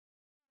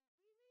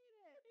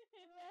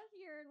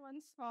Here in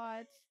one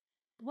spot.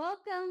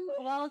 Welcome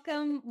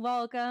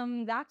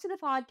back to the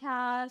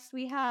podcast.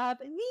 We have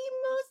the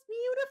most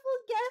beautiful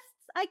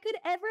guests I could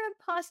ever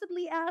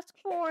possibly ask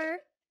for.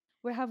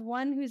 We have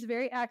one who's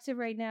very active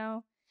right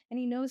now, and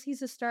he knows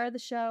he's the star of the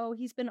show.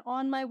 He's been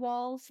on my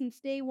wall since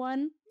day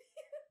one.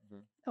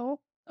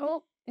 Mm-hmm.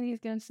 And he's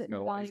going to sit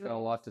and He's got a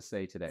lot to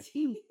say today.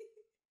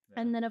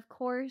 And then, of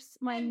course,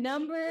 my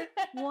number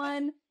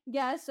one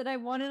guest that I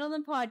wanted on the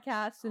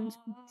podcast since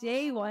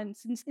day one,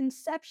 since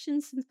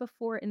inception, since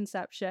before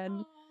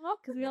inception.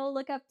 Because we all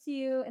look up to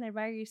you and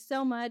admire you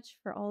so much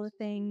for all the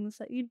things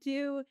that you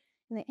do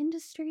in the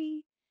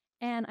industry.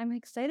 And I'm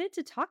excited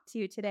to talk to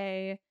you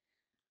today.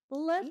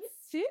 Let's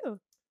do.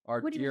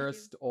 Our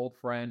dearest old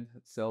friend,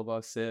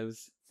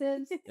 Sivz.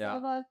 Sivz, Yeah.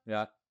 Silva.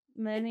 Yeah.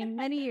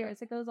 Many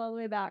years. It goes all the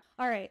way back.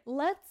 All right,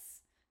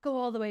 let's go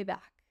all the way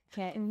back.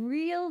 Okay,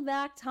 reel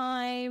back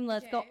time.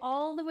 Let's go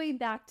all the way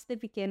back to the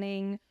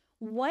beginning.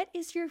 What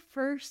is your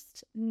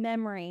first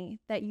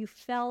memory that you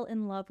fell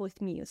in love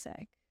with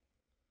music?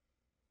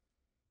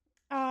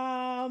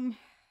 I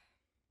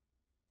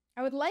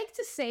would like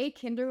to say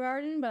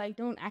kindergarten, but I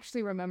don't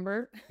actually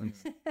remember.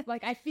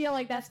 Like, I feel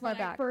like that's when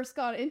I first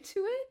got into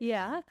it.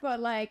 Yeah.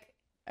 But, like,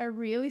 a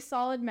really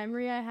solid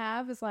memory I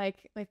have is,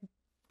 like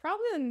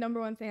probably the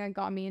number one thing that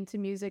got me into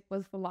music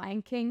was The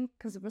Lion King,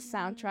 because it was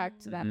soundtrack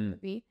to that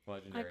movie.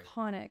 Legendary.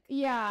 Iconic.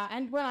 Yeah,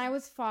 and when I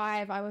was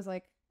 5, I was,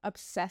 like,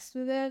 obsessed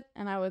with it,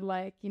 and I would,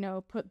 like,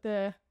 put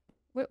the...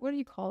 What do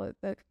you call it?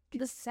 The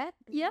set?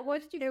 Yeah.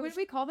 What did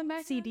we call them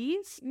back then?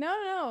 CDs?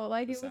 No.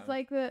 Like, it was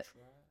like the...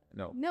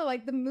 No,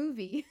 like the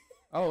movie.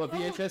 Oh, the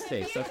VHS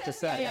tapes. That's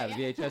cassette. Yeah, the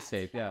VHS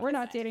tape. Yeah. We're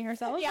not dating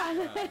ourselves.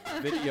 Yeah.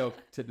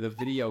 The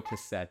video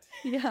cassette.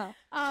 Yeah.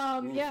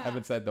 Yeah.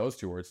 Haven't said those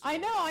 2 words. I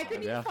know. I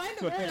couldn't even find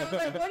the word. I was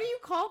like, what do you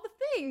call the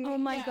thing? Oh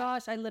my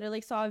gosh. I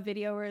literally saw a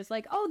video where it's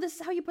like, oh, this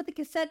is how you put the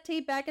cassette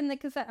tape back in the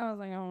cassette. I was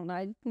like, oh, no,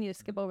 I need to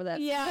skip over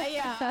that. Yeah.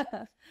 Yeah.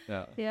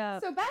 Yeah.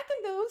 So back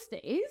in those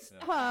days,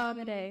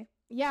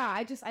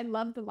 I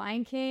loved The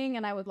Lion King,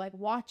 and I would like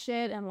watch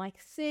it and like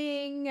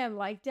sing and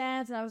like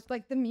dance, and I was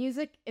like, the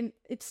music, and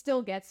it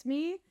still gets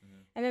me.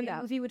 And then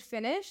the movie would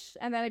finish,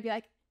 and then I'd be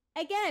like,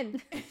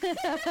 again.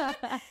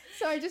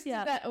 So I just did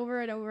that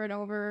over and over and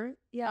over.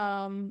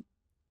 Yeah.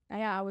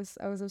 I was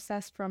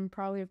obsessed from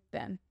probably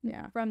then.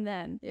 Yeah. From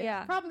then.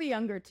 Yeah. Probably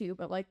younger too,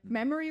 but like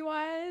memory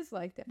wise,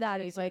 like that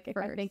is like if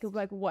I think of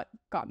like what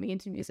got me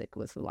into music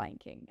was The Lion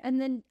King. And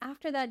then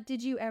after that,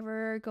 did you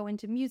ever go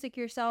into music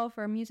yourself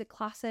or music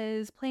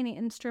classes, play any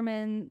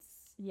instruments?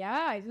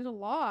 Yeah, I did a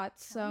lot.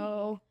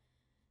 So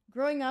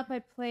growing up, I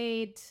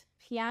played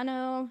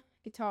piano,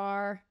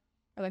 guitar,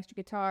 electric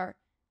guitar,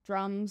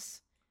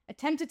 drums.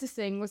 Attempted to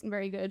sing, wasn't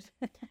very good.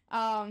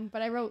 But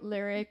I wrote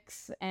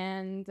lyrics,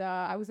 and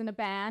I was in a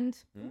band.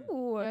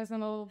 Ooh, I was in a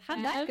little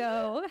how'd band. that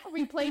go?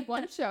 We played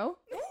one show.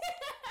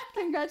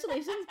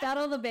 Congratulations,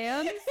 Battle of the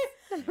Bands.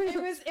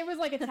 It was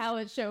like a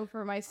talent show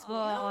for my school.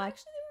 Oh. No,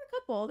 actually,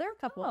 there were a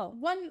couple. Oh.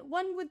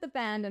 One with the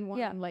band, and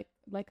one like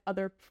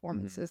other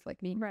performances,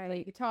 like me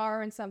play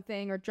guitar and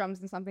something, or drums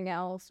and something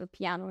else, or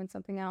piano and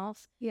something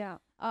else. Yeah.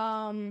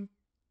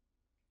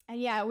 And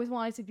yeah, I always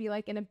wanted to be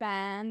like in a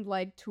band,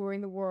 like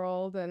touring the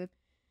world, and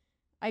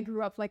I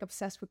grew up like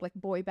obsessed with like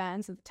boy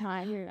bands at the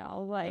time,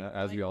 like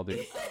As we all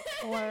do.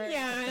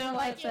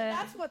 I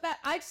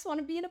just want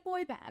to be in a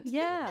boy band.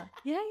 Yeah.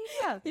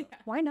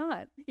 Why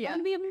not? Yeah. I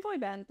want to be in a boy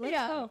band. Let's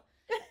go.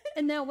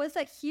 And now, was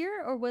that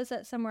here or was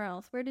that somewhere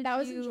else? Where did that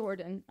was in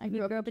Jordan? I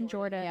grew up in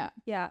Jordan.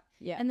 Yeah.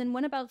 And then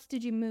when about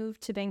did you move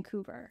to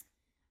Vancouver?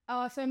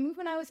 So I moved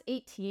when I was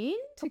 18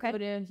 to go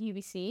to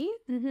UBC.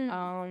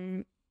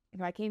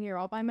 I came here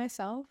all by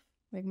myself.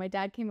 Like, my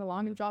dad came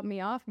along and dropped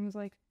me off and was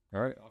like, all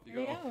right, off you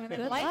go.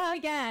 Good life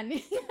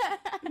again.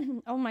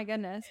 Oh my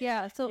goodness.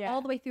 Yeah. So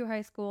all the way through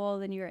high school,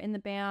 then you were in the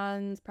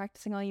bands,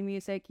 practicing all your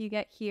music. You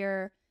get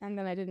here. And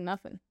then I did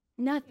nothing.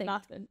 Nothing.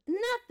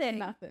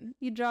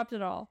 You dropped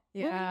it all.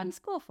 Yeah. What were you in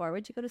school for?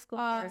 What'd you go to school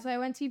for? So I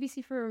went to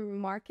UBC for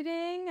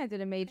marketing. I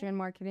did a major in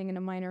marketing and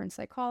a minor in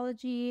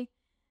psychology.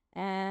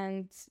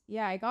 And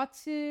yeah, I got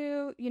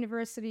to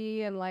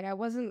university, and like I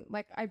wasn't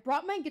like, I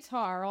brought my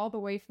guitar all the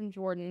way from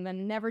Jordan and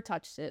then never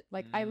touched it.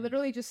 Like I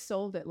literally just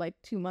sold it like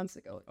 2 months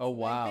ago. Oh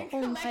wow.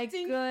 Oh my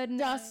goodness.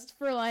 Dust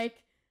for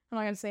like, I'm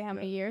not gonna say how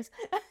many years.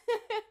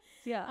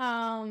 Yeah.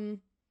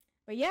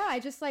 But yeah,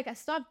 I just like, I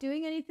stopped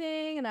doing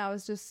anything, and I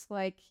was just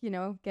like,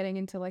 getting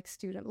into like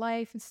student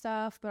life and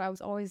stuff, but I was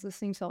always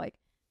listening to like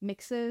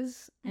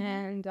mixes.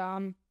 And I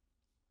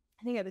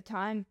think at the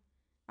time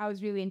I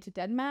was really into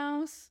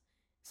Deadmau5.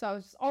 So I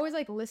was just always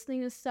like listening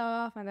to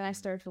stuff, and then I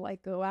started to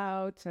like go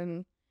out,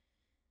 and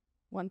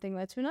one thing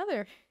led to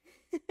another.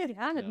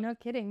 No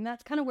kidding.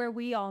 That's kind of where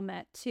we all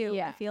met too.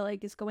 Yeah. I feel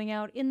like is going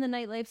out in the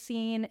nightlife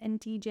scene and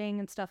DJing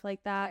and stuff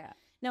like that. Yeah.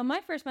 Now, my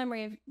first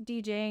memory of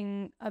you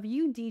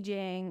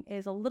DJing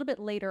is a little bit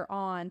later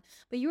on,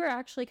 but you were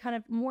actually kind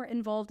of more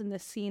involved in the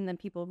scene than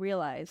people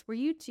realize. Were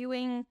you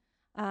doing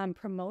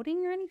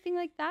promoting or anything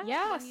like that?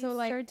 Yeah. When you So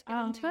like started to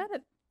get into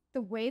it?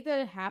 the way that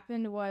it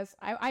happened was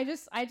I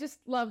just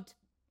loved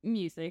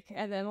music.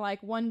 And then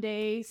like one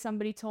day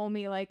somebody told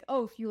me like,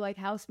 oh, if you like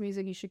house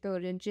music, you should go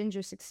to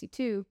Ginger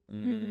 62.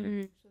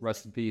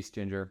 Rest in peace,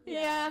 Ginger.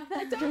 Yeah,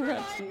 don't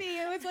remind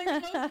me. It was like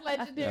the most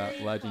legendary.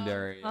 Yeah,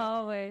 legendary. Yeah.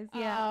 Always,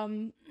 yeah.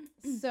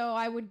 So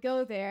I would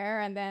go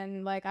there, and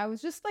then like I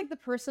was just like the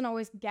person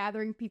always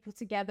gathering people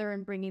together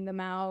and bringing them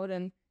out.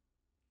 And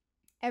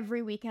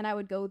every weekend I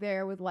would go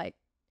there with like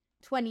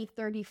 20,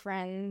 30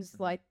 friends,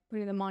 like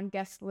putting them on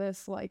guest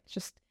lists, like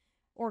just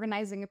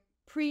organizing a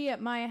pre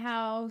at my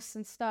house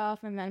and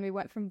stuff. And then we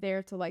went from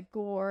there to like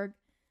Gorg.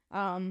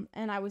 And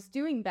I was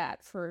doing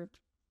that for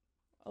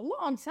a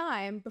long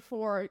time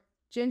before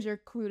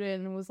Ginger clued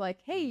in and was like,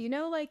 hey, you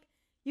know, like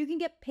you can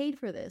get paid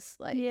for this.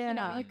 Like, you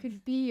know, you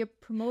could be a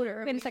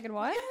promoter. Wait a second,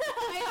 what?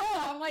 I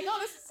know. I'm like, oh,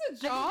 this is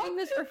a job. I've been doing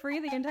this for free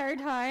the entire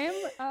time.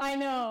 I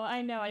know.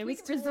 Are we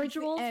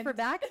residuals for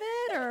back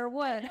then or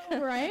what?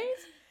 Right?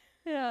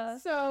 Yeah.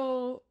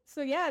 So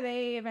yeah,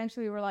 they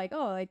eventually were like,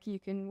 oh, like you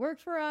can work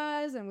for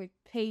us and we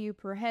pay you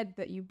per head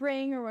that you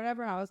bring or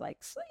whatever. And I was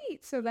like,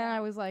 sweet. So then I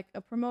was like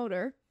a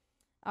promoter.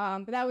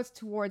 But that was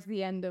towards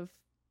the end of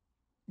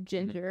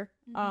Ginger.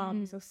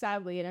 So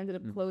sadly it ended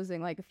up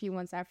closing like a few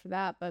months after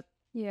that. But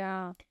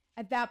yeah,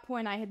 at that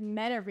point I had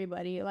met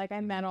everybody. Like I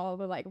met all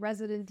the like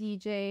resident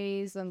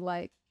DJs and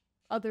like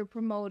other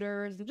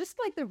promoters and just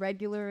like the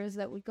regulars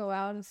that would go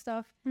out and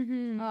stuff.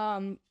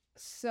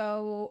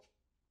 So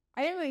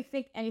I didn't really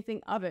think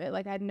anything of it.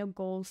 Like I had no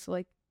goals to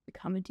like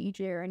become a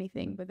DJ or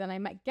anything. But then I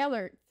met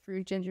Gellert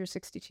through Ginger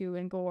 62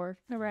 and Gore.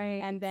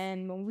 Right. And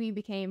then when we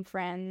became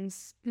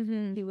friends,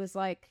 he was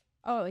like,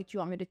 oh, like, do you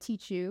want me to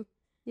teach you?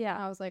 Yeah.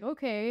 And I was like,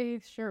 okay,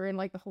 sure. And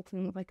like the whole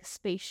thing with like a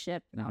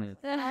spaceship. And I was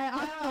like,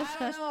 I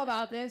don't know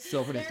about this.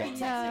 So pretty Very fun.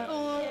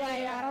 technical.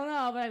 Like, I don't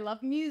know, but I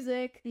love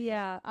music.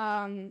 Yeah.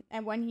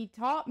 And when he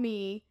taught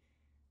me,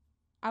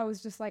 I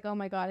was just like, oh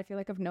my God, I feel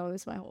like I've known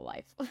this my whole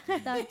life.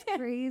 That's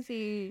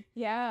crazy.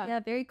 Yeah. Yeah,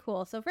 very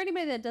cool. So for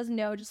anybody that doesn't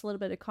know, just a little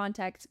bit of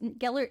context,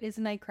 Gellert is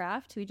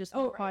Nightcraft, who we just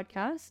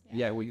podcast.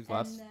 Yeah, we used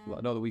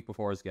the week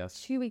before as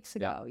guests. 2 weeks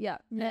ago. Yeah.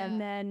 And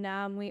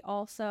then we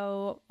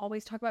also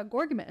always talk about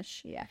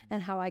Gorgamish. Yeah.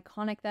 And how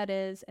iconic that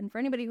is. And for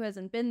anybody who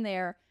hasn't been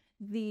there,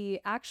 the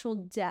actual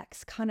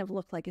decks kind of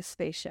look like a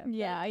spaceship.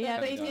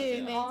 Yeah, they do. They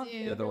do.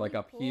 Yeah, they're like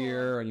up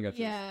here, and you got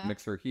your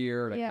mixer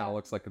here, and it kind of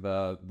looks like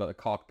the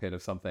cockpit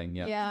of something.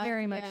 Yeah, yeah,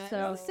 very much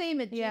so. It's the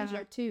same at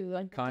Ginger too.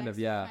 Like kind of,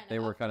 yeah. They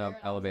were kind of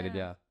elevated,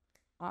 yeah.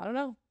 I don't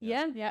know.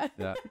 Yeah.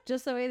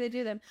 Just the way they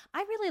do them.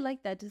 I really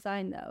like that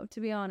design, though.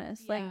 To be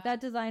honest, like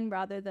that design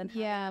rather than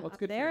well, it's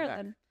good there. for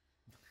your neck.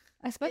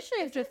 Especially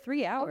after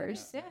 3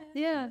 hours.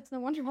 Yeah. It's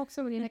no wonder Hulk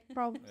so many neck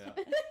problems.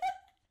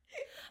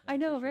 I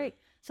know, right?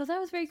 So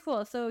that was very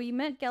cool. So you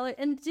met Gellert,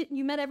 and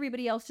you met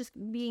everybody else just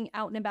being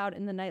out and about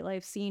in the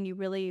nightlife scene. You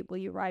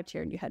arrived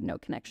here and you had no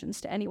connections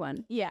to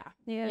anyone. Yeah.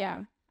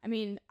 I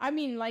mean,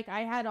 like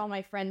I had all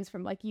my friends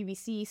from like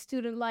UBC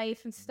student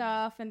life and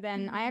stuff, and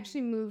then I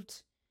actually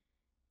moved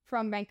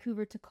from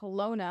Vancouver to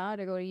Kelowna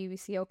to go to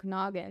UBC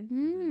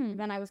Okanagan.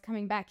 Then I was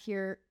coming back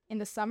here in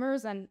the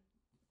summers and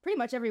pretty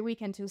much every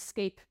weekend to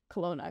escape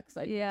Kelowna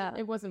because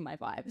it wasn't my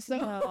vibe.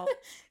 So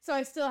so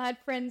I still had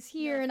friends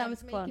here and I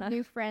was making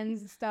new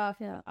friends and stuff.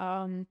 Yeah.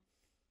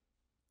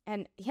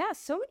 And yeah,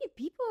 so many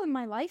people in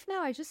my life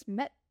now I just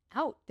met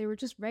out. They were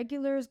just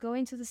regulars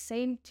going to the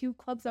same 2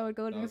 clubs I would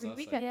go to every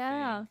weekend.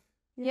 Yeah.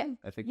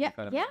 I think we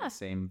kind of had the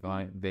same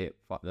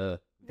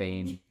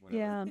vein.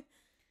 Yeah.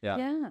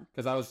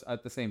 Because I was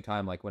at the same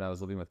time, like when I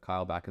was living with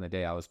Kyle back in the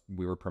day,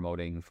 we were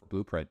promoting for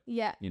Blueprint.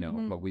 Yeah. You know,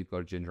 but we'd go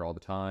to Ginger all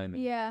the time.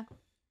 And,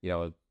 you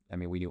know, I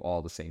mean, we knew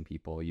all the same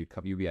people. You'd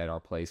be at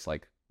our place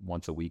like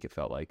once a week, it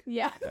felt like.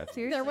 Yeah.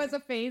 There was a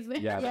phase there.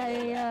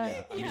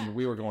 Yeah. I mean,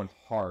 we were going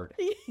hard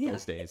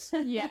those days.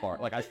 Yeah.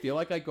 Hard. Like, I feel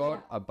like I go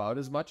out about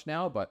as much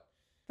now, but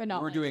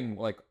not. We're doing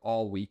like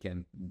all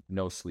weekend,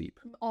 no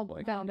sleep. All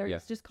like,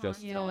 bounders, just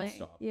constantly.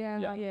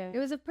 Yeah. It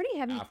was a pretty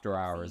heavy. After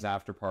hours,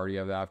 after party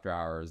of after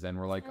hours. Then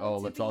we're like,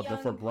 let's all go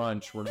for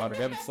brunch. We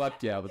haven't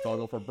slept yet. Let's all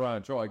go for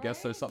brunch. Oh, I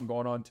guess there's something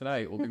going on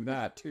tonight. We'll do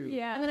that too.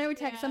 Yeah. And then I would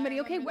text somebody,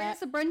 okay, where's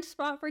the brunch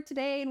spot for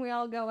today? And we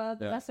all go out.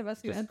 The rest of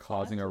us just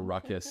causing a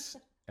ruckus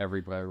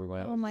everywhere we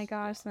went. Oh my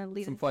gosh.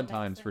 Some fun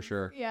times for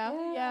sure.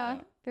 Yeah.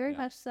 Very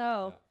much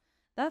so.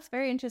 That's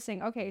very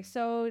interesting. Okay,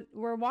 so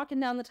we're walking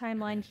down the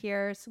timeline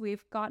here. So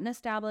we've gotten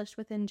established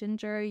within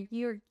Ginger.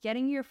 You're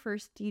getting your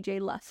first DJ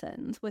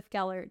lessons with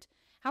Gellert.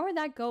 How are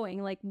that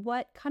going? Like,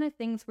 what kind of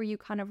things were you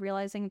kind of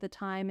realizing at the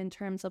time in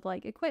terms of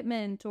like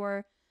equipment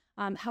or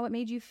how it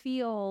made you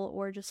feel,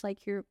 or just like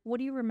what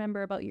do you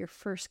remember about your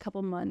first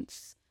couple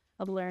months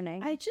of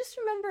learning? I just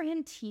remember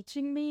him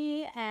teaching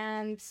me,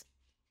 and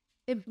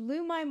it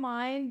blew my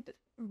mind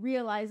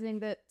realizing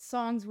that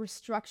songs were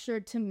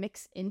structured to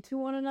mix into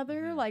one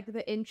another, like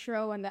the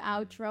intro and the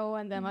outro,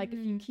 and then like if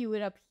you cue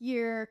it up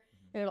here,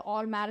 it'll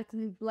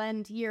automatically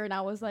blend here, and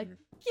I was like,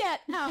 get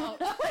out.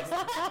 No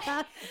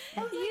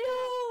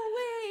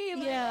way.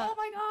 Like, oh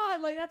my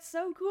God, like that's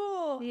so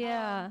cool.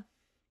 Yeah.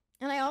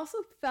 And I also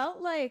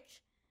felt like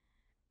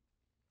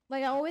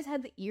like I always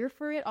had the ear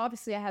for it.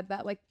 Obviously, I had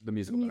that like the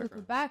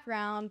musical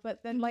background,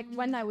 but then like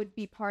when I would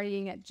be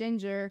partying at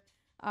Ginger,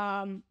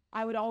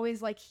 I would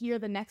always like hear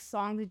the next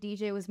song the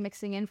DJ was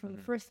mixing in from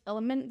the first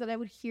element that I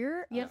would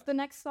hear the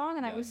next song,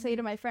 and I would say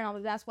to my friend, I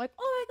would ask like,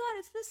 "Oh my god,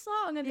 it's this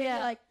song," and they'd be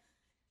like,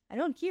 I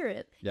don't hear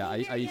it. Yeah,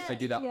 I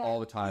do that all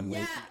the time.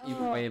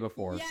 Even way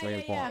before.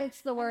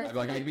 It's the worst.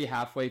 Like I'd be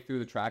halfway through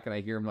the track and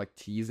I hear him like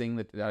teasing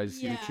that I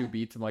see the 2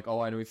 beats. I'm like,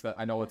 oh, I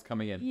know what's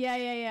coming in. Yeah.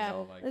 You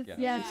know,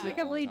 It's like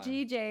a complete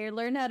DJ. You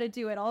learn how to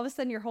do it. All of a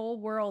sudden, your whole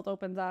world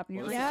opens up. And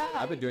you're like,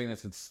 I've been doing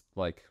this since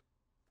like.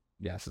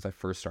 Yeah, since I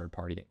first started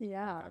partying.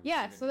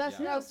 Yeah, so that's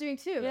what I was doing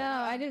too.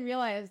 Yeah, I didn't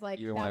realize like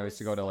even when I used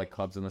to go to like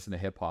clubs and listen to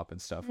hip hop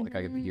and stuff, like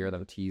I could hear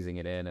them teasing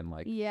it in and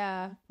like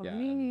I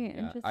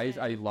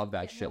love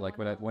that shit. Like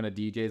when a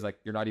DJ's like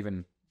they're not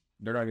even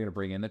gonna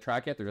bring in the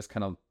track yet, they're just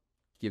kind of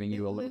giving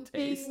you a little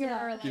taste.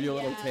 Give you a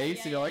little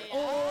taste and you're like,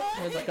 oh,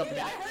 and it's like a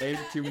minute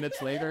later, 2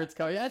 minutes later, it's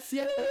coming. Yes.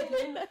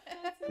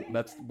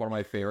 That's one of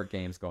my favorite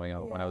games going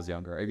out when I was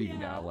younger. Even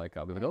now, like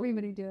I'll be like, oh,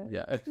 everybody do it.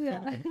 Yeah.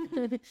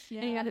 And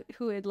you got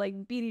who would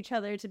like beat each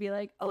other to be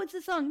like, oh, it's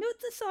a song. No,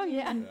 it's a song.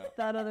 Yeah. And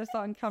that other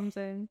song comes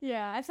in.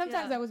 Yeah. And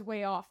sometimes I was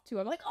way off too.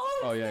 I'm like,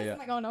 oh yeah. I'm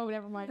like, oh no,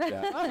 never mind.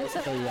 Yeah.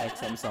 So like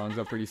some songs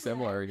are pretty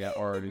similar.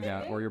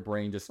 Or your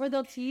brain just. Or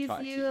they'll tease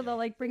you. They'll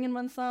like bring in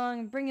one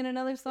song, bring in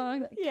another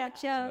song. Yeah.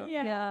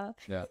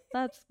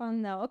 That's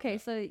fun though. Okay,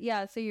 so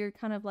you're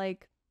kind of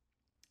like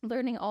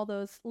learning all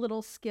those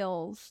little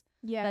skills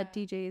that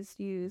DJs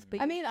use.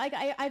 But I mean, like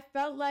I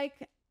felt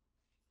like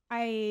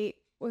I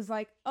was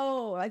like,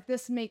 oh, like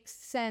this makes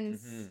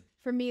sense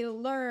for me to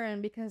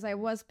learn because I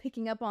was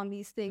picking up on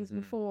these things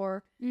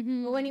before.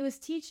 But when he was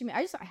teaching me,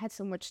 I had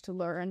so much to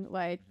learn.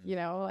 Like you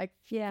know, like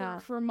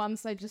for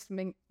months I just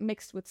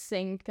mixed with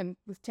sync and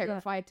was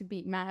terrified to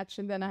beat match,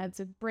 and then I had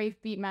to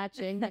brave beat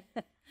matching.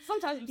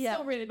 Sometimes I'm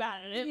still really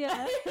bad at it.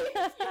 Yeah.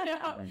 You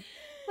know?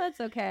 That's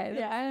okay.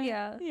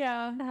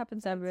 Yeah. That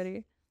happens to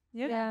everybody.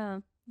 Yeah.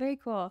 Very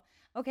cool.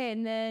 Okay,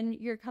 and then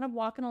you're kind of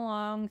walking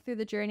along through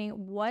the journey.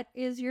 What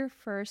is do you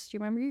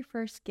remember your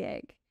first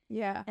gig?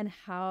 Yeah. And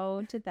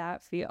how did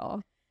that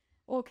feel?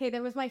 Okay,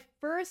 that was my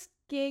first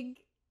gig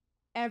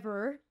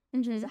ever.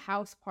 Which was a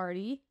house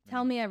party.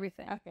 Tell me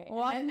everything. Okay.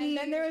 And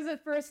then there was a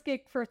first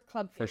gig for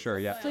club. For sure,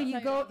 yeah. So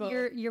you go,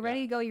 you're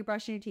ready to go, you're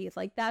brushing your teeth.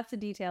 Like, that's a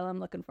detail I'm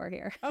looking for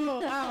here.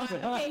 Oh, wow.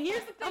 Okay,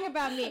 here's the thing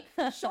about me.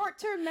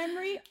 Short-term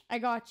memory, I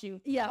got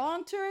you. Yeah.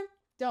 Long-term,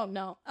 don't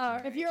know.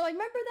 If you're like,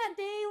 remember that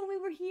day when we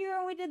were here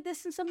and we did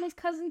this and somebody's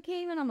cousin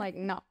came? And I'm like,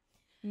 no.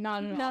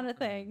 Not at all. Not a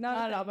thing.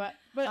 Not at all. But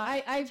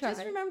I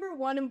just remember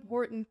one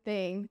important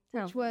thing,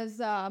 which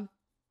was...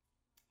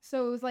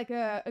 So it was like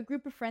a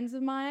group of friends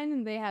of mine,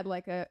 and they had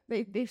like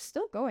they're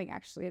still going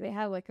actually. They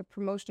had like a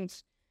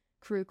promotions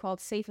crew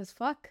called Safe as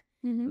Fuck,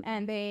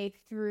 and they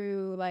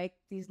threw like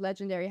these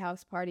legendary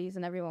house parties,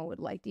 and everyone would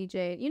like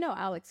DJ. You know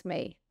Alex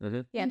May,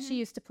 and she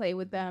used to play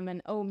with them,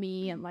 and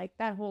Me, and like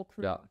that whole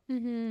crew. Yeah.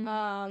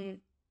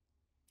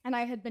 And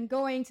I had been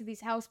going to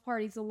these house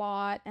parties a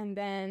lot, and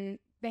then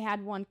they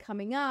had one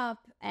coming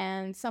up,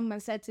 and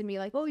someone said to me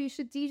like, "Oh, you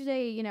should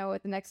DJ, you know,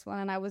 at the next one,"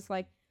 and I was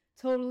like,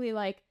 totally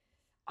like.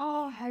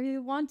 Oh, I really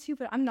want to,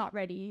 but I'm not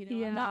ready.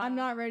 You know? I'm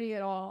not ready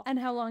at all. And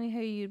how long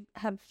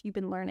have you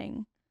been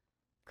learning?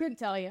 Couldn't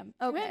tell you.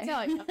 Okay. Couldn't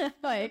tell you.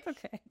 Like,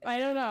 okay. I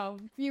don't know.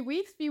 A few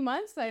weeks, few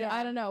months.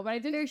 I don't know. But I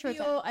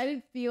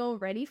didn't feel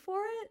ready for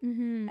it.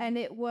 And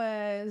it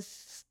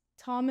was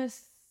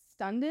Thomas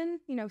Stunden,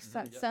 you know,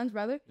 Son's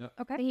brother. Yeah.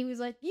 Okay. And he was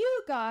like,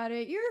 you got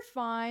it. You're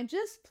fine.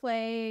 Just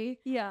play.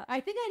 Yeah. I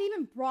think I'd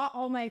even brought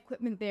all my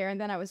equipment there,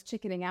 and then I was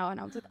chickening out, and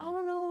I was like, I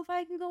don't know if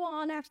I can go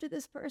on after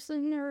this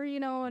person or, you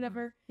know,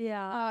 whatever.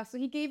 Yeah. So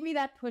he gave me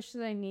that push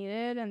that I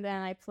needed, and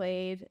then I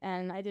played,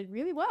 and I did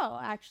really well,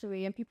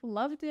 actually, and people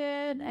loved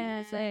it.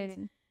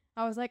 And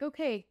I was like,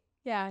 okay,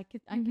 yeah, I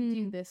could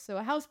do this. So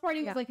a house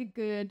party was like a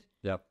good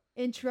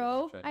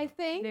intro, I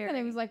think. And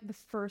it was like the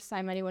first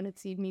time anyone had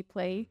seen me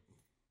play.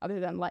 Other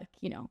than like,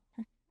 you know,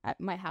 at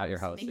my house. At your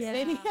house.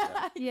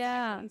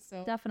 Yeah,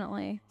 so,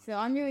 definitely. So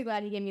I'm really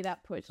glad he gave me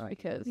that push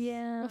because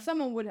well,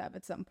 someone would have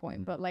at some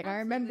point. But like, I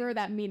remember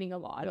that meaning a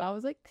lot. I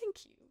was like,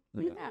 thank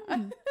you. Yeah.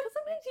 Sometimes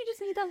you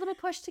just need that little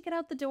push to get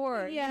out the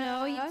door. Yeah. You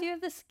know, you do have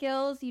the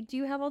skills. You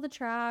do have all the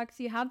tracks.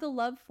 You have the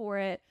love for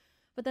it.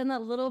 But then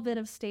that little bit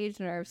of stage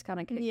nerves kind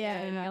of kick in.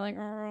 And you're like,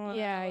 oh,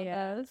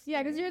 yeah,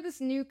 because you're this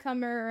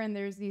newcomer and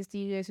there's these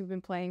DJs who've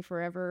been playing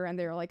forever and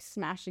they're like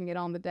smashing it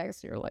on the deck.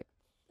 So you're like,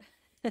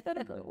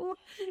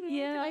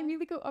 can I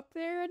really go up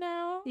there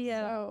now?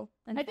 Yeah. So,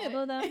 and I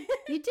follow them.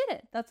 You did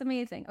it. That's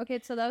amazing. Okay,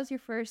 so that was your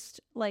first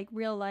like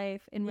real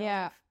life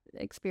life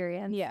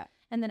experience. Yeah.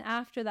 And then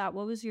after that,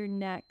 what was your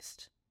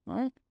next?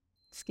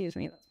 Excuse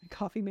me, that's my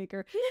coffee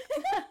maker.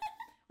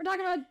 We're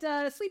talking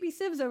about Sleepy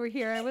Sivz over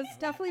here. I was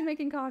definitely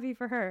making coffee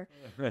for her.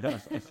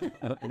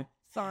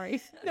 Sorry.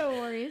 No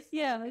worries.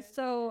 Yeah.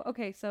 So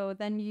okay. So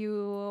then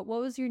what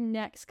was your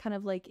next kind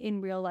of like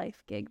in real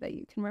life gig that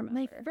you can remember?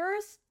 My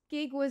first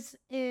gig was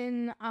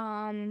in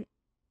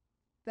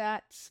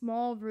that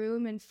small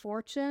room in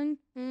Fortune.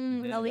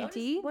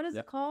 LED. What is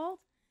it called?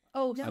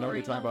 Oh, I know what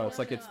you're talking about. It's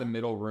like it's the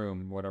middle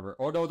room, whatever.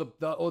 Oh no,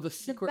 the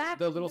secret,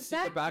 the little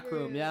secret back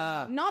room.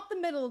 Yeah. Not the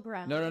middle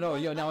ground. No.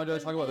 Yeah, now I know what you're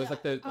talking about.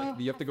 There's like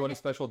you have to go in a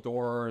special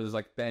door. There's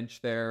like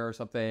bench there or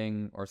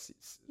something, or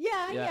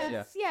Yeah.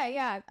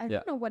 I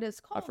don't know what it's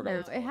called. forgot what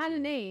it's It called, had a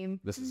yeah. name.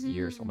 This is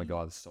years. Oh my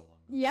god, it's so long.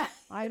 Yeah,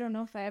 I don't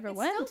know if I ever it's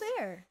went. still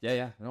there.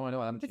 Yeah. No, I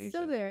know. I haven't It's changed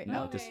still it. there.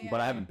 No, but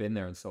I haven't been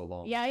there in so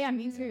long. Yeah,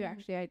 me too.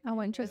 Actually,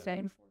 Oh,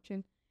 interesting.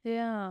 Fortune.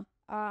 Yeah.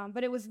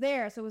 But it was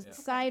there, so it was the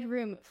side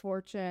room at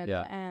Fortune.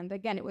 Yeah. And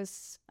again, it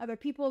was other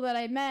people that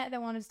I met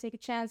that wanted to take a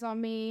chance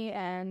on me,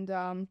 and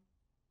I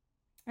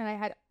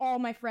had all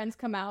my friends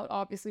come out,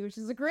 obviously, which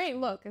is a great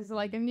look as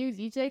like a new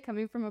DJ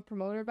coming from a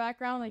promoter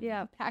background.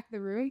 Like, pack the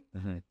room.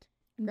 Mm-hmm.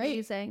 Great.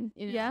 Amazing.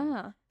 You know?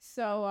 Yeah.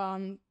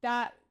 So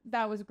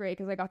that was great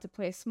because I got to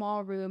play a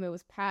small room. It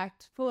was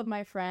packed, full of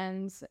my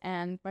friends,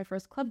 and my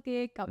first club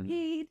gig got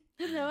paid.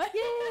 You know,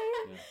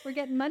 Yay! We're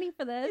getting money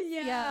for this.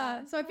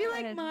 yeah. So I feel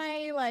like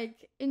my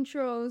like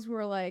intros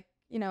were like,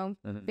 you know,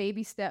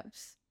 baby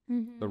steps.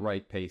 The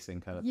right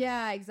pacing kind of thing.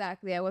 Yeah,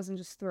 exactly. I wasn't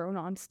just thrown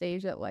on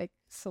stage at like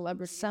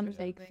celebrity Some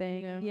big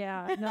thing.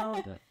 Yeah. No.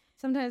 Yeah.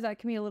 Sometimes that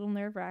can be a little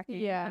nerve wracking.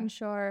 Yeah. I'm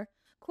sure.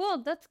 Cool.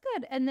 That's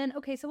good. And then,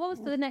 okay, so what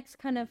was the next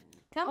kind of?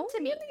 Come to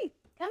me. Really?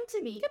 Come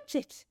to me. Come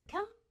sit.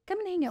 Come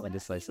and hang out with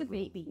us.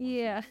 Indecisively. Baby.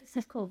 Yeah. This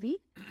is Kobe.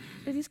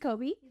 This is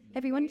Kobe.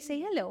 Everyone say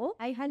hello.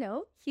 Hi,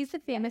 hello. He's the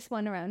famous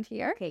one around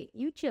here. Okay,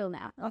 you chill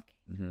now. Okay.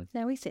 Mm-hmm.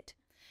 Now we sit.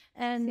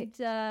 And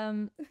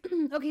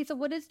okay, so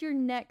what is your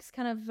next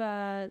kind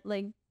of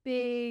like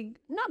big,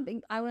 not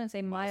big, I wouldn't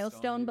say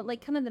milestone, but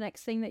like kind of the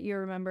next thing that you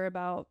remember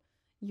about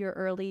your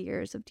early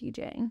years of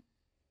DJing?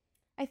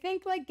 I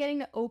think like getting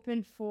to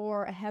open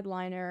for a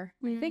headliner.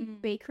 I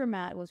think Baker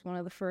Matt was one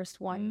of the first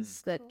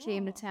ones that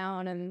came to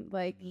town, and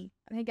like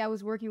I think I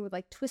was working with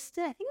like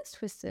Twisted. I think it was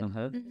Twisted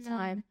at the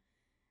time,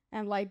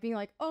 and like being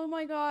like, oh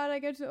my god, I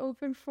get to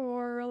open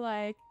for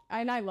like,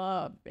 and I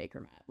love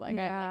Baker Matt. Like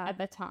at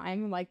the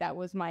time, like that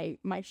was my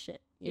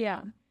shit. you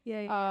know?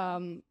 Yeah.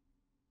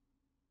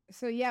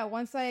 So yeah,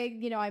 once I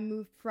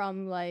moved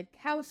from like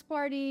house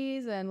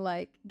parties and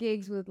like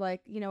gigs with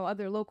like,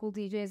 other local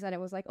DJs, and it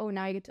was like, oh,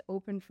 now you get to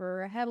open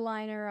for a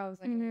headliner. I was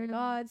like, oh my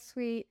god,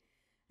 sweet.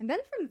 And then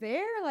from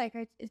there, like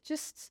it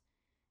just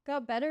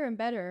got better and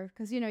better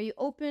because, you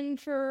open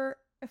for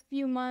a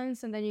few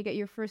months and then you get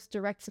your first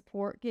direct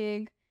support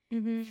gig.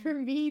 For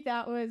me,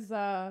 that was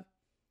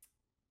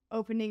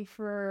opening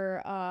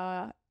for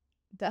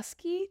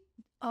Dusky.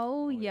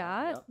 Oh,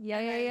 yeah.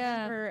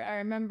 Yeah. I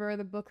remember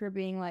the booker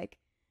being like,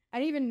 I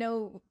didn't even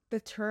know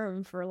the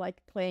term for like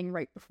playing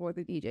right before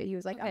the DJ. He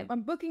was like, Okay.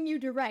 I'm booking you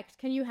direct.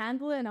 Can you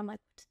handle it? And I'm like,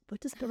 what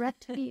does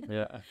direct mean?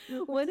 Yeah.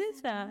 What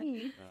is that?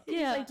 He's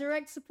Yeah. like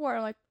direct support.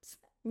 I'm like, what's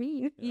that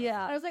mean?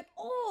 Yeah. I was like,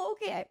 oh,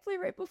 okay, I play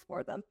right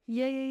before them.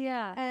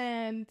 Yeah.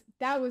 And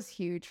that was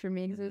huge for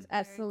me because it was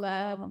at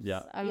Celeb.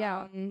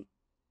 Yeah.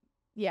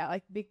 Yeah,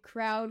 like big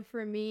crowd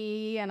for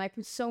me. And I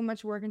put so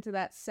much work into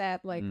that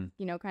set, like,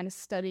 kind of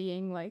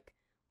studying like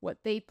what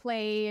they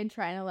play and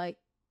trying to like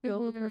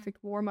build a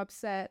perfect warm-up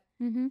set.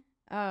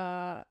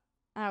 I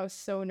was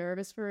so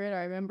nervous for it.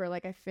 I remember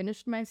like I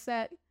finished my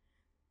set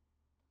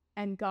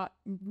and got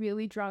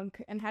really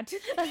drunk and had to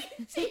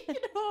take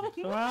it home.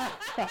 But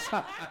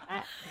that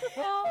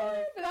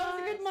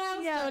was a good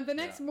milestone. Yeah. The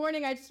next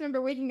morning, I just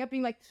remember waking up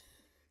being like,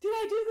 did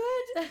I do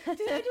good?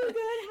 Did I do good?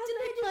 How did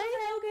I play?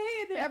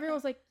 Okay. And then everyone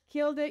was like,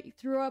 killed it. You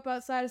threw up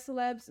outside of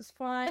Celebs. It's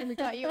fine. We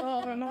got you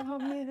home. And I'm like, oh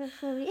man, that's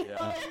funny.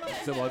 Yeah.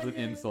 Celebs and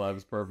in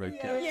celebs,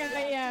 perfect. Yeah.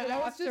 I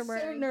was just so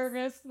Afterwards.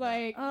 nervous.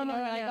 Like, I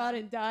yeah. got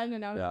it done,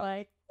 and I was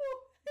like,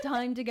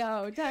 Time to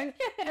go. I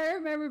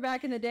remember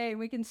back in the day, and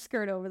we can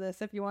skirt over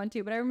this if you want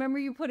to, but I remember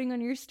you putting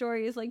on your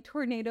stories like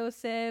tornado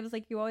Sivz.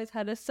 Like you always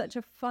had such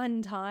a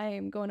fun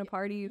time going to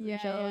parties and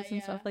shows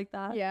and stuff like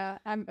that. yeah,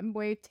 I'm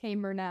way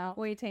tamer now.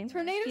 Way tame.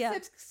 Tornado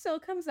Sivz still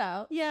comes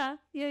out. Yeah.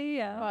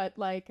 But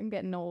like I'm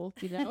getting old,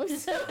 so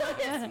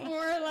it's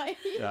more like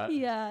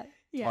Yeah.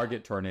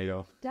 Target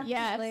tornado.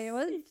 Definitely. Yes.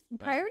 Well,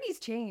 priorities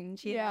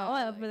change, you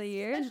know, over the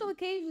years. Special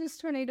occasions,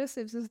 Tornado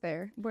Sivz is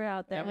there. We're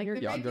out there. Yeah, when Like you're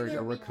the younger, regular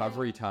your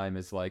recovery time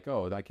is like,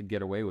 oh, I could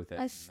get away with it.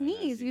 A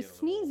sneeze, you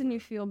sneeze and you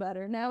feel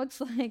better. Now it's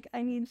like,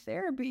 I need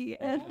therapy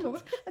and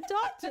a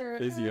doctor.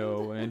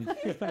 Physio and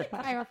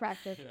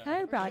Chiropractic.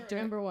 Chiropractor.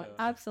 Number one.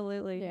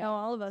 Absolutely. Yeah. No,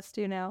 all of us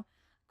do now.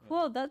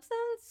 Cool. That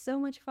sounds so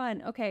much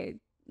fun. Okay.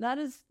 That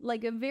is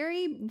like a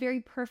very, very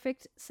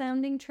perfect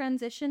sounding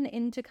transition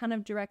into kind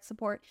of direct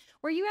support.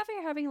 Were you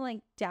ever having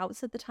like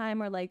doubts at the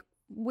time, or like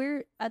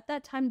where at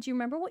that time, do you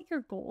remember what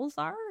your goals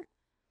are?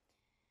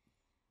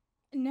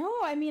 No,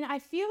 I mean, I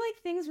feel like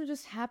things were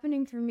just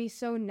happening for me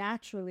so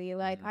naturally.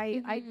 Like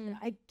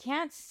I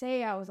can't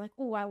say I was like,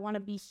 oh, I want to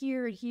be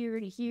here and here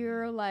and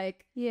here.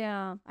 Like,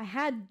 Yeah. I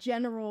had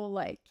general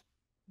like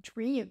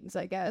dreams,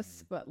 I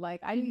guess, but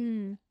like I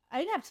didn't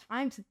have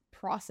time to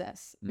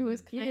process. It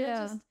was kind of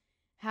just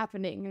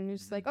happening, and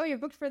it's like, oh, you're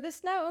booked for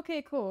this now,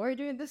 okay, cool. Or you're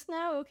doing this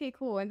now, okay,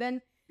 cool. And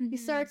then you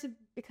start to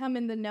become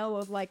in the know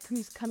of like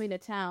who's coming to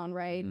town,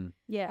 right?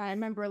 Yeah. I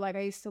remember like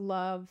I used to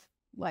love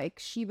like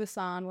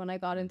Shiba-san when I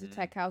got into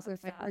tech house.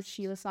 If I heard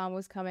Shiba-san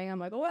was coming, I'm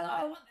like, oh,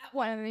 I want that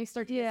one. And then you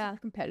start to get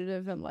super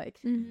competitive and like,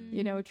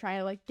 you know, trying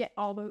to like get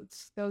all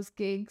those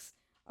gigs.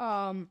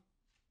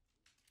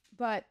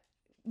 But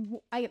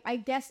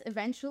I guess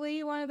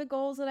eventually one of the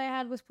goals that I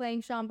had was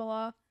playing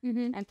Shambhala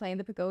and playing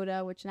the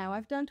pagoda, which now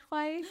I've done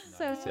twice.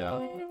 Nice,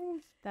 So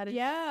That is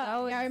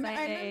so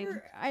exciting.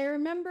 I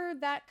remember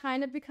that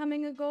kind of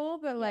becoming a goal,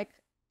 but like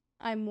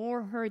I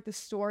more heard the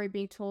story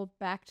being told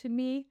back to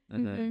me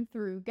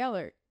through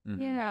Gellert.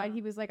 Yeah,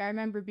 he was like, I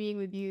remember being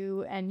with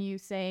you and you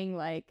saying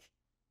like,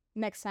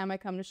 next time I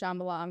come to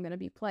Shambhala, I'm going to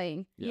be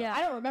playing. Yeah.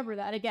 I don't remember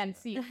that. Again,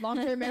 see,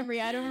 long-term memory,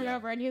 I don't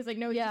remember. And he was like,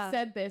 no, you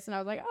said this. And I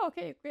was like, oh,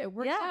 okay, great. It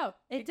worked out.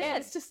 It Again,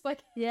 did. It's just like,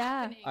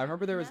 Yeah. I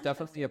remember there was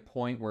definitely a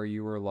point where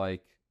you were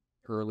like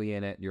early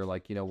in it. You're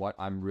like, you know what?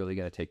 I'm really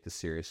going to take this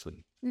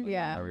seriously.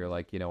 yeah. Or you're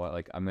like, you know what?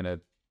 Like, I'm going to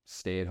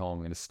stay at home. I'm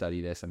going to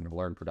study this. I'm going to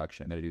learn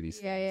production. I'm going to do these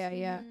things.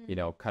 Yeah. You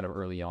know, kind of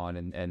early on.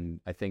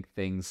 And I think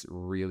things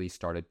really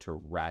started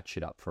to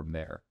ratchet up from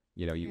there.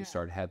 You know, you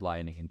started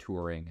headlining and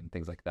touring and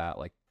things like that,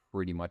 like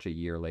pretty much a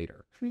year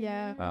later.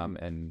 Yeah.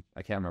 And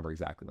I can't remember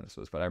exactly when this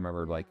was, but I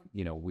remember like,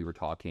 you know, we were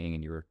talking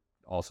and you were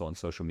also on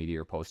social media,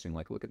 you're posting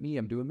like, look at me,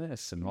 I'm doing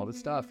this and all this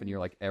stuff. And you're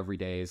like, every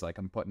day is like,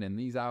 I'm putting in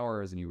these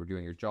hours, and you were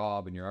doing your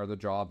job and your other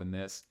job and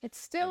this. It's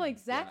still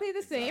exactly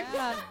the same.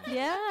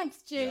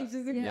 Exchange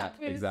is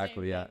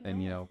exactly the same.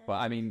 And, you know, but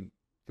I mean,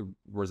 the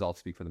results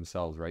speak for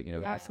themselves, right? You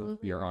know,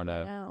 Absolutely. you're on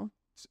a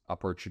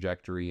upward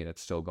trajectory and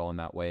it's still going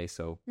that way.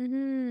 So,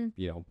 you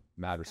know,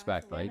 mad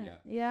respect, right?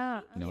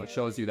 Yeah. You know, it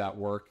shows you that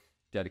work,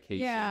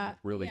 dedication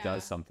really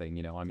does something,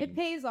 you know. I mean, it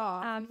pays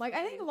off. Like,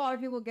 I think a lot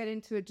of people get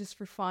into it just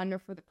for fun or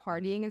for the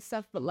partying and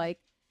stuff, but like,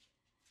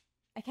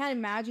 I can't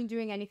imagine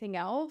doing anything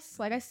else.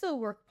 Like, I still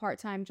work a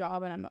part-time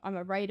job and I'm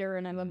a writer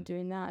and I love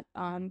doing that.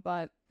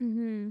 But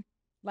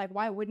like,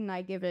 why wouldn't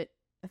I give it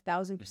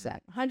 1,000%?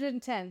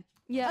 110.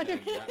 Yeah.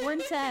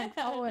 110.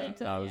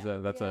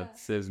 That's a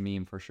Sivz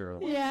meme for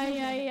sure.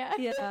 Yeah.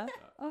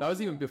 That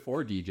was even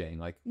before DJing.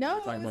 Like, no,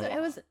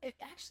 it was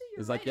actually. It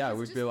was like, yeah,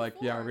 we'd be like,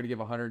 yeah, we're gonna give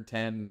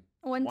 110.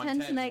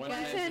 110 tonight,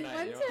 guys.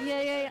 110.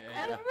 Yeah.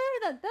 I remember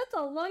that. That's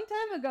a long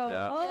time ago.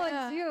 Yeah. Oh,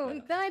 it's you.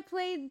 And then I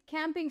played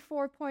Camping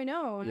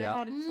 4.0 and I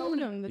had a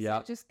totem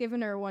that's just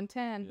giving her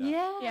 110.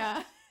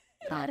 Yeah.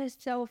 That is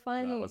so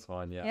funny. That was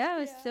fun, yeah. Yeah, I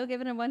was still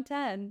giving it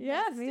 110.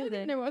 Yeah, That's still amazing.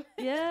 giving her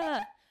 110.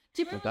 Yeah.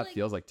 Do you But remember, that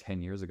feels like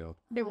 10 years ago.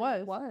 It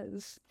was.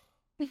 was.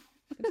 It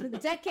was a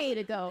decade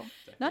ago.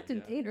 Not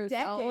to date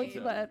ourselves,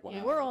 Decade. but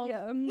Wow. world.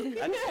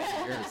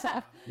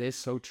 It is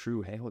so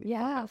true. Hey, holy fuck,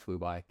 Yeah. that flew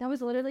by. That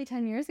was literally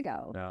 10 years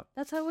ago. Yeah.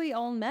 That's how we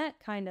all met,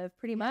 kind of,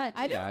 pretty much.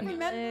 I Yeah, I don't mean-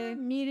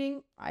 remember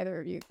meeting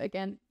either of you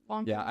again.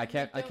 Long Yeah,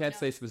 time I ago. can't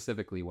say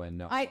specifically when.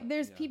 No.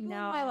 There's Yeah. people in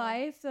No. my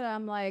life that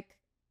I'm like,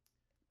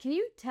 can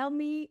you tell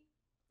me?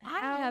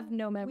 I have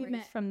no memories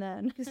met. from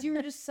then. Because you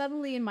were just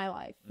suddenly in my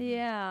life.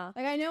 Yeah.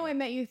 Like, I know I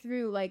met you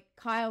through like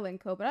Kyle and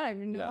Co, but I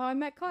don't even know how I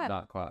met Kyle.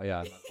 Not quite.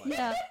 Yeah. Not quite.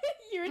 Yeah.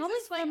 You're Probably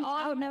just like, from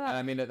out And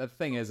I mean, the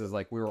thing is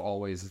like we were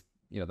always,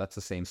 you know, that's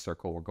the same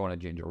circle. We're going to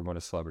Ginger. We're going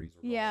to Celebrities.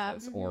 We're going Yeah. to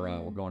this, or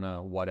we're going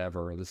to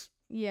whatever this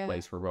yeah.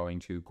 place we're going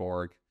to,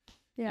 Gorg.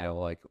 Yeah. You know,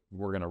 like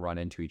we're gonna run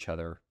into each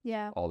other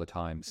Yeah. all the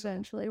time. So.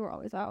 Eventually, we're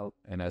always out.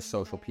 And as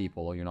social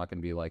people, you're not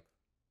gonna be like,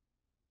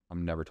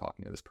 I'm never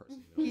talking to this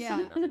person. You know,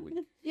 Yeah. every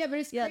week. Yeah, but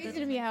it's Yeah, crazy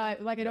to me how I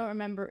don't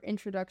remember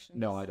introductions.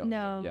 No, I don't.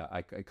 No. Yeah,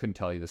 I couldn't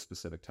tell you the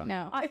specific time.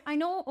 No. I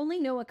only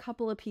know a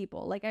couple of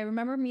people. Like, I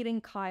remember meeting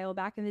Kyle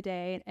back in the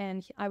day,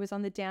 and I was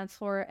on the dance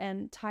floor,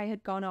 and Ty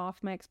had gone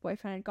off, my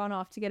ex-boyfriend had gone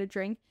off to get a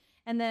drink.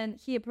 And then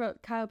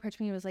Kyle approached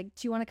me and was like,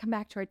 do you want to come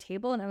back to our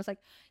table? And I was like,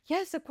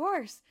 yes, of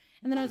course.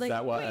 And then I was Is like,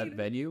 that what wait. at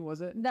venue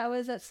was it? That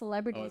was at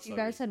Celebrities. You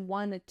guys had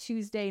won a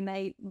Tuesday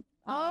night.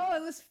 Oh,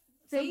 it was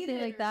Something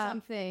faded like or that.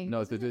 Something.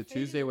 No, the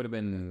Tuesday would have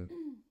been.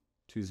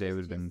 Tuesday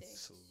would have been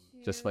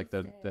just like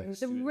the The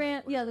student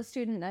rant, night, yeah, whatever. the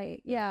student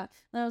night, yeah.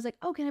 And I was like,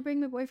 oh, can I bring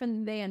my boyfriend?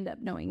 And they end up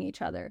knowing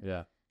each other.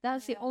 Yeah,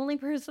 That's the only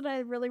person I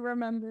really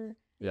remember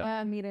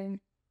meeting.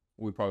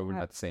 we probably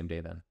wouldn't have the same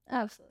day then.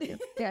 Absolutely.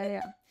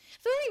 Yeah.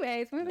 So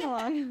anyways, moving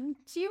along.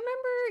 Do you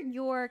remember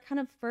your kind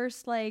of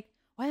first, like,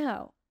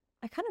 wow,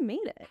 I kind of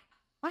made it.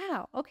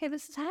 Wow, okay,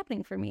 this is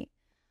happening for me.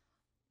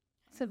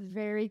 That's a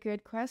very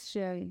good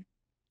question.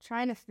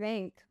 Trying to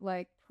think,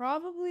 like,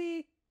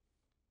 probably.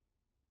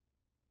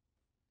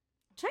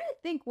 Trying to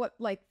think what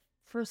like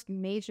first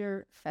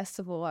major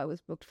festival I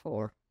was booked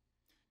for.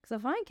 Because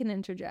if I can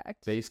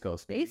interject. Base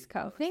Coast. Base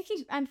Coast.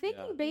 I'm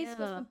thinking bass,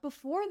 but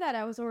before that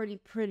I was already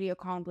pretty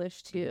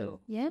accomplished too.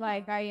 Yeah.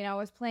 Like I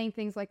was playing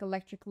things like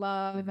Electric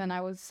Love and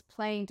I was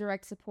playing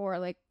direct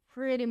support like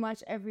pretty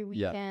much every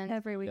weekend.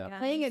 Every weekend.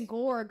 Playing at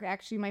Gorg,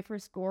 actually my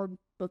first Gorg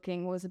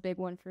booking was a big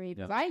one for me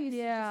because I used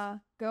to just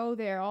go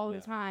there all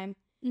the time.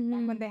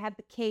 Back when they had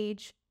the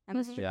cage and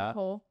the stripper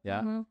pole.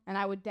 Yeah. And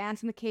I would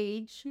dance in the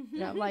cage. You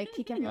know, like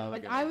he kept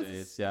like I was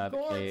the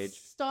Gorg cage.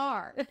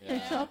 star.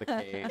 Yeah, the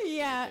cage.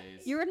 Yeah.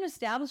 You were an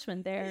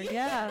establishment there. Yeah.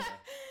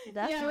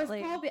 Yeah, it was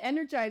Definitely. called the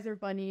Energizer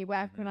Bunny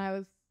back when I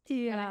was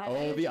Yeah.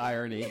 Oh, the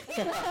irony.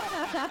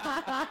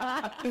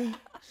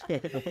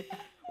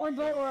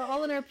 We're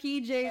all in our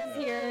PJs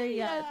here.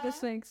 Yeah,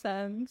 this makes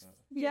sense.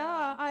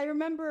 Yeah, I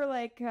remember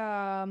like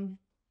I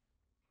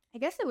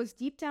guess it was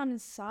Deep Down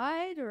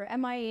Inside or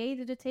MIA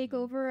did a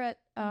takeover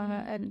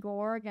at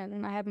Gorg,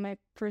 and I had my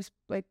first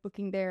like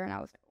booking there, and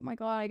I was like, oh my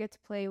god, I get to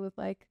play with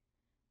like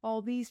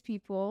all these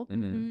people.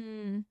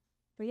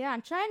 But yeah,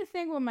 I'm trying to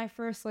think what my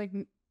first like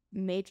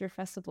major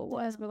festival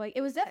was, but like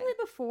it was definitely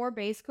before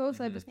Bass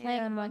Coast. I was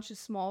playing a bunch of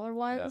smaller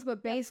ones,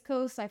 but Bass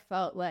Coast I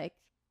felt like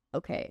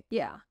okay,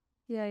 Yeah.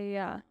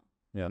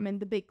 I'm in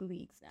the big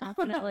leagues now.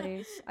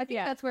 Definitely. I think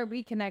that's where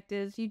we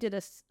connected. You did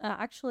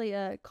actually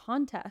a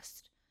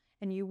contest,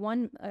 and you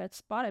won a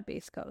spot at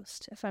Bass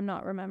Coast, if I'm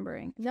not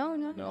remembering.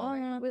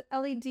 No. With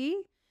LED?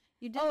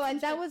 You did. Oh,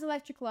 and that was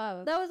Electric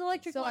Love. That was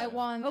Electric So Love. I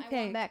won.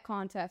 Okay. I won that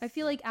contest. I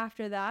feel like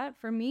after that,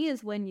 for me,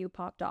 is when you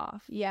popped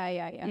off.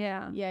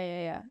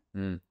 Yeah.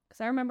 Because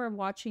I remember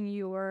watching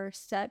your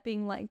set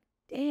being like,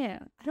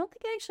 damn, I don't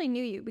think I actually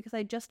knew you because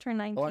I just turned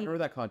 19. Oh, I remember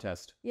that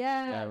contest.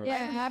 Yeah.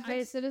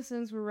 Half-Baked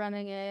Citizens were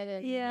running it.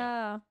 And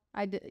Yeah.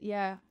 I did.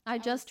 Yeah. I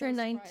just turned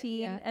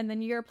 19, and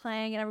then you're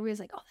playing, and everybody's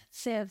like, "Oh,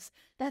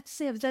 that's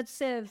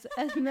Sivz,"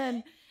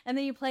 and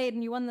then you played,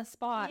 and you won the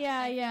spot.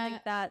 Yeah.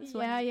 Like that. So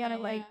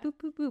like boop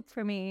boop boop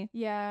for me.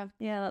 Yeah.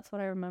 That's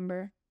what I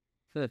remember.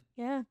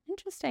 Yeah.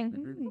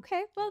 Interesting.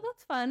 Okay, well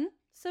that's fun.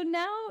 So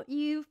now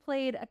you've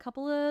played a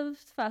couple of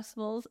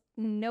festivals,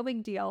 no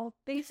big deal.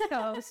 Bass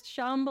Coast,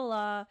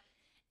 Shambhala,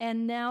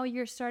 and now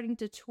you're starting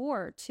to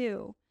tour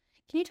too.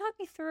 Can you talk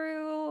me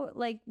through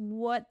like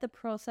what the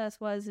process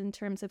was in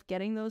terms of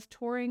getting those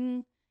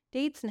touring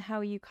dates and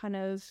how you kind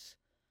of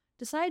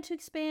decided to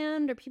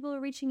expand, or people are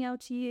reaching out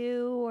to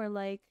you, or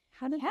like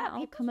how did that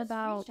all come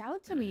about? Reached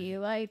out to me,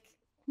 like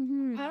I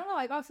don't know.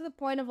 I got to the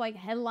point of like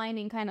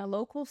headlining kind of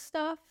local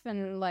stuff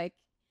and like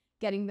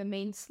getting the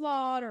main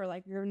slot, or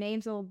like your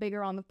name's a little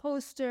bigger on the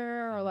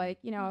poster, or like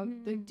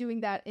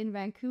doing that in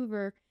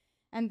Vancouver,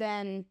 and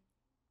then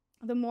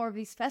the more of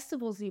these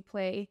festivals you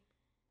play.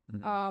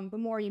 The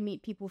more you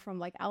meet people from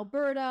like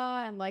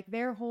Alberta and like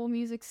their whole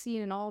music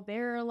scene and all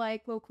their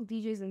like local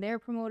DJs and their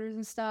promoters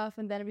and stuff,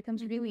 and then it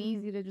becomes really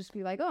easy to just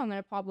be like, oh, I'm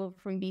gonna pop over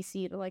from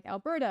BC to like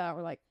Alberta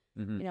or like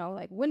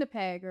like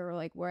Winnipeg or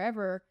like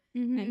wherever,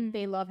 and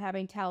they love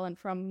having talent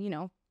from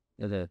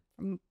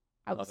from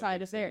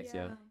outside of theirs.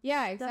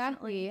 Yeah,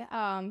 exactly.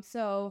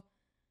 So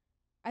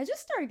I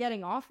just started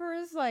getting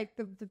offers, like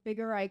the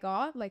bigger I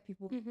got, like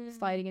people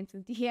sliding into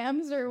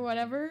DMs or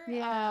whatever,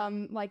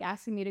 like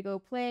asking me to go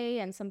play,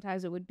 and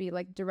sometimes it would be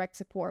like direct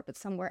support, but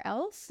somewhere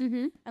else.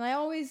 And I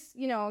always,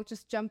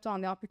 just jumped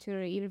on the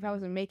opportunity, even if I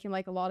wasn't making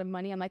like a lot of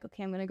money. I'm like,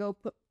 okay, I'm gonna go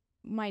put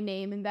my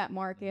name in that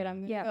market.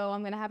 I'm gonna go.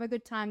 I'm gonna have a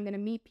good time. I'm gonna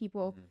meet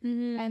people,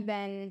 and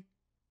then.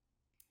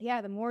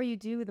 Yeah, the more you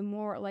do, the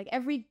more like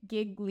every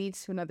gig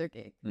leads to another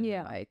gig.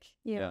 Definitely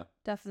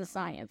That's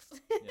science.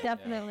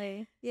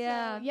 Definitely. So,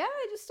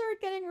 I just started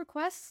getting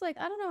requests. Like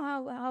I don't know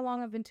how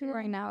long I've been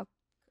touring now.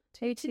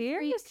 2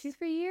 years? 2-3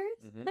 years.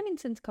 I mean,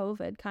 since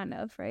COVID, kind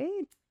of,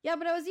 right? Yeah,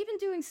 but I was even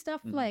doing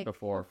stuff like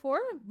before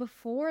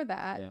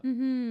that.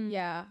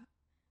 Yeah,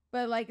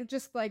 but like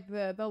just like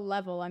the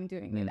level I'm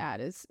doing it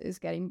at is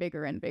getting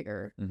bigger and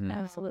bigger.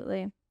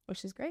 Absolutely.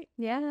 Which is great.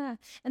 Yeah.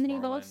 And then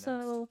you've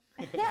also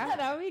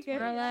that would be good.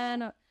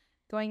 Tomorrowland,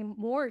 going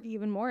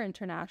even more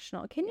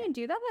international. Can you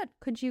do that?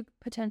 Could you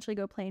potentially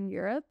go play in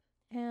Europe?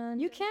 And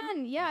you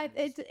can,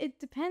 it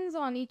depends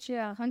on each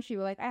country.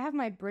 Like I have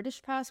my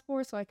British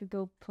passport, so I could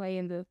go play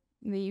in the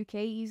UK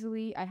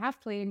easily. I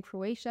have played in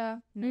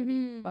Croatia.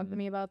 Nobody bugged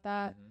me about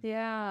that.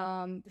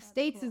 The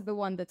States is the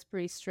one that's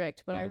pretty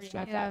strict, but I already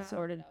got that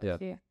sorted out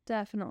too.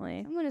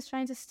 Definitely. Someone is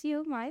trying to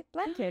steal my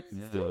blanket.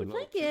 Steal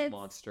blankets.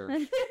 Monster.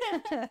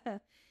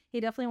 He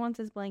definitely wants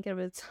his blanket of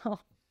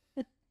itself.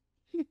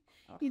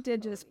 He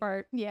did just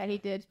fart. Yeah, he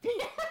did.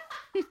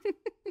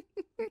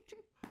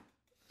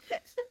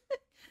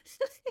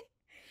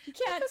 You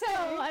can't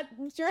tell.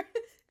 I'm sure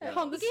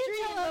on the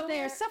street out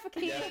there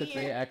suffocating. You have to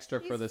pay extra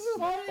for this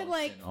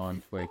like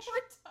on Twitch.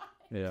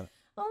 Yeah.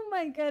 Oh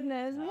my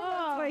goodness. That's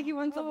why he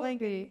wants a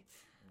blanket.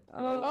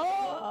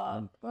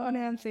 Oh,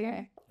 Nancy.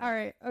 Okay. All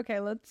right. Okay,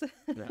 let's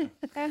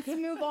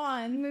move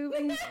on.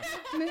 Moving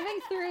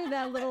through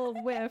that little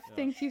whiff. Yeah.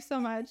 Thank you so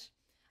much.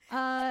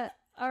 All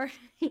right.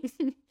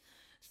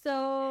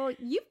 So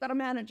you've got a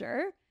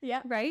manager.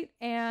 Yeah. Right?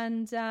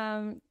 And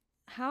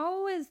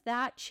how has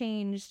that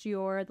changed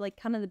your like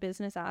kind of the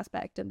business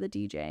aspect of the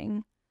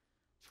DJing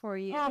for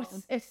you? Oh,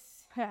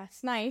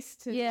 it's nice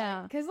to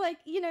because like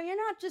you're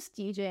not just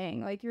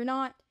DJing, like you're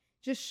not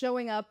just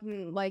showing up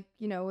and like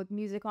with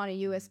music on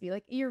a USB,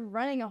 like you're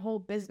running a whole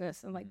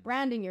business and like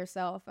branding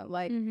yourself and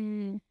like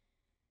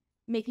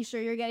making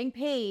sure you're getting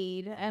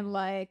paid and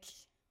like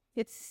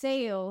it's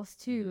sales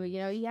too. You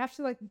know, you have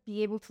to like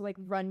be able to like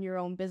run your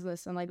own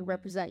business and like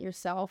represent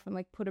yourself and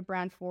like put a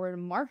brand forward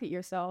and market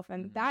yourself.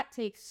 And that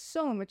takes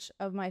so much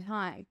of my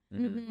time,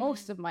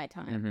 most of my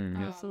time.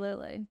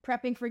 Absolutely.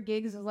 Prepping for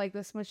gigs is like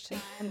this much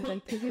time, and then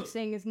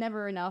producing is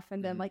never enough.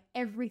 And then like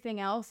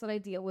everything else that I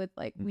deal with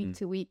like week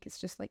to week, it's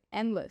just like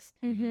endless.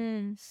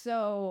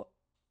 So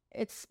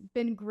it's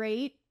been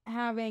great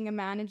having a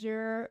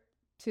manager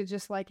to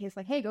just like, he's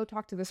like, hey, go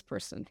talk to this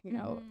person, you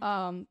know,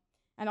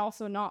 and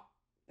also not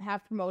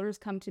have promoters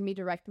come to me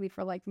directly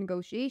for like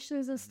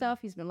negotiations and stuff.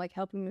 He's been like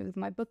helping me with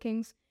my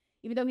bookings,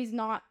 even though he's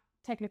not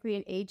technically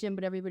an agent,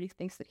 but everybody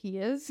thinks that he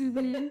is.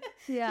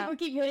 Yeah. People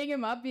keep hitting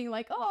him up being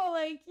like, oh,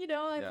 like, you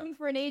know, I'm looking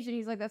for an agent.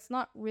 He's like, that's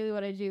not really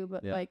what I do,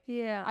 but like,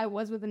 I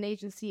was with an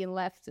agency and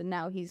left, and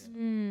now he's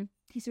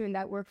doing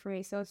that work for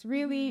me. So it's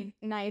really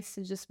nice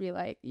to just be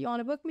like, you want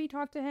to book me?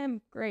 Talk to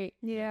him. Great.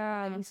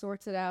 Yeah. And he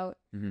sorts it out.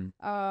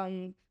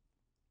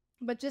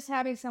 But just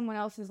having someone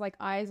else's like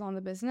eyes on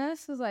the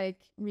business is like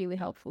really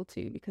helpful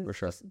too, because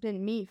it's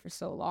been me for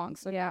so long.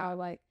 So now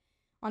like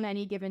on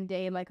any given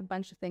day, like a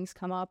bunch of things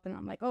come up and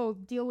I'm like, oh,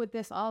 deal with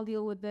this. I'll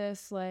deal with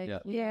this. Like,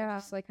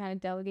 just like kind of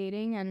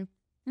delegating.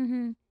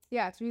 And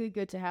yeah, it's really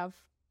good to have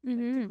like,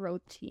 a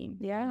growth team.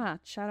 Yeah.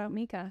 Shout out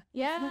Mika.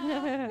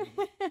 Yeah.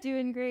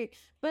 Doing great.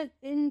 But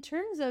in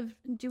terms of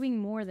doing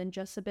more than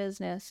just a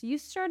business, you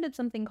started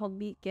something called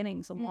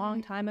Beginnings a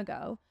long time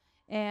ago.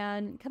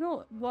 And kind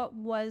of what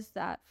was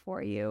that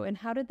for you, and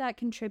how did that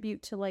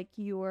contribute to like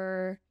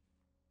your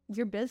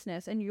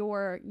business and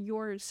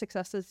your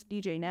success as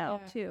DJ now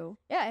too?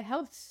 Yeah, it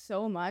helped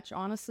so much.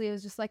 Honestly, it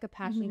was just like a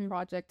passion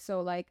project. So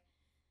like,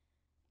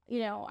 you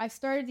know, I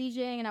started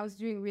DJing and I was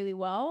doing really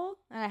well,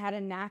 and I had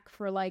a knack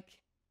for like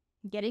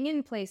getting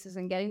in places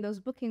and getting those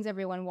bookings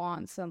everyone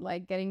wants, and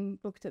like getting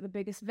booked at the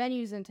biggest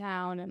venues in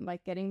town, and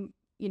like getting,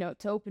 you know,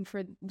 to open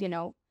for, you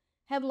know,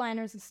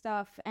 headliners and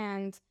stuff.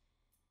 And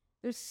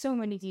there's so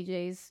many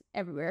DJs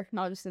everywhere,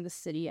 not just in the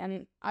city.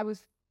 And I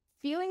was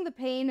feeling the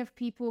pain of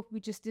people who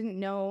just didn't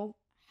know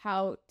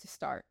how to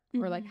start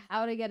or like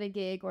how to get a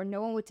gig, or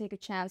no one would take a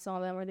chance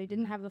on them, or they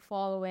didn't have the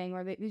following,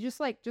 or they just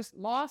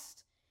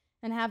lost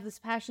and have this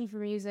passion for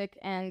music.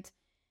 And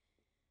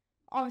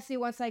obviously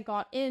once I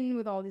got in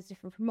with all these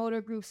different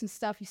promoter groups and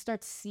stuff, you start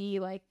to see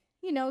like,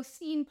 you know,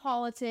 scene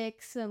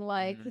politics and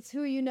like it's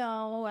who you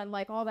know and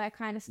like all that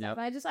kind of stuff.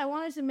 And I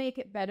wanted to make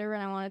it better,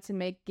 and I wanted to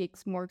make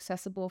gigs more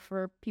accessible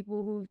for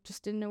people who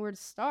just didn't know where to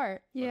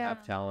start.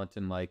 Have talent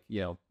and like,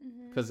 you know,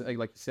 because like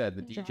you said,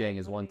 the DJing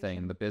is one thing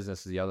and the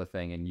business is the other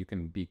thing, and you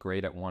can be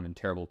great at one and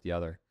terrible at the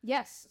other.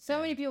 Yes. So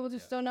many people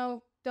just don't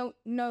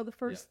know the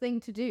first thing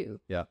to do.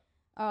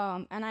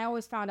 And I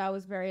always found I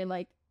was very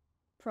like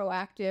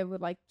proactive with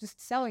like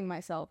just selling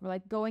myself, or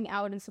like going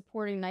out and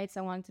supporting nights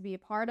I wanted to be a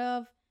part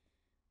of.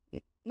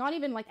 Not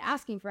even like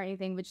asking for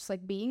anything, but just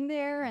like being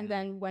there. And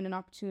then when an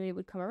opportunity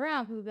would come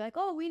around, people would be like,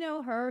 oh, we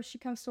know her, she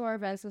comes to our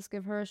events, let's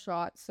give her a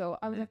shot. So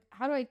I was like,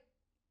 how do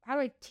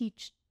I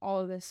teach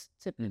all of this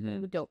to people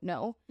who don't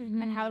know,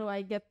 and how do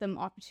I get them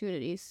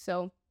opportunities?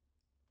 So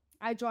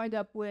I joined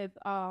up with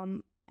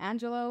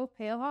Angelo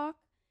Palehawk,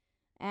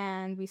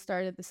 and we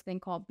started this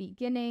thing called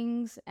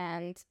Beginnings.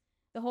 And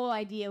the whole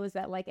idea was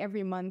that like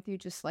every month you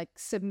just like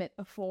submit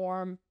a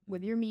form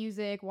with your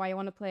music, why you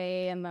want to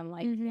play, and then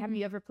like, have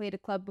you ever played a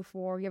club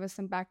before? Give us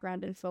some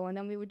background info, and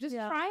then we would just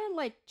try and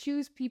like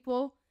choose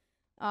people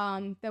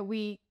that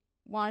we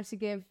wanted to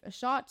give a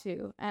shot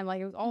to. And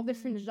like it was all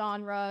different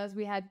genres.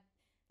 We had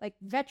like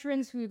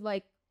veterans who'd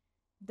like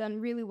done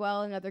really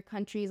well in other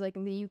countries, like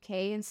in the UK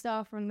and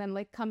stuff, and then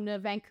like come to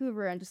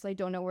Vancouver and just like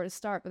don't know where to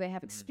start, but they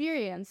have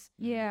experience,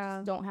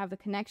 just don't have the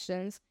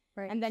connections.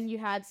 Right. And then you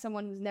had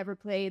someone who's never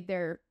played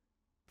their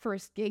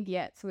first gig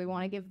yet, so we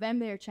want to give them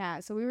their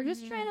chance. So we were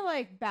just trying to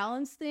like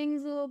balance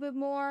things a little bit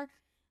more.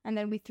 And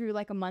then we threw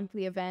like a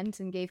monthly event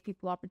and gave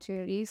people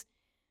opportunities.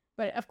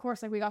 But of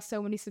course, like we got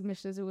so many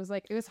submissions, it was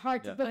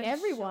hard to book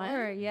everyone.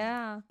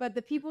 Sure, but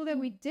the people that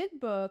we did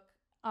book,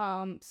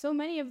 so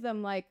many of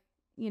them like,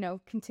 you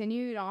know,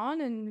 continued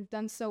on and have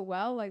done so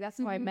well. Like that's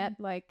how I met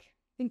like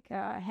I think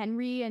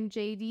Henry and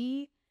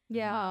JD.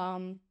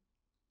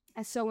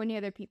 And so many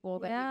other people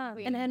that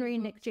and Henry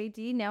and Nick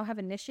JD now have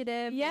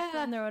initiative. They've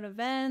done their own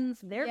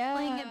events. They're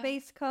playing at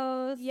Base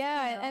Coast.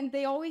 And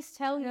they always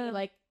tell me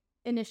like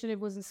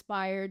initiative was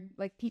inspired,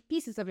 like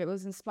pieces of it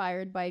was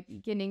inspired by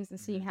Beginnings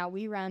and seeing how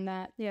we ran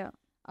that.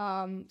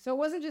 So it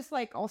wasn't just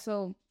like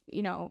also,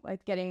 you know,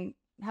 like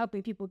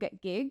helping people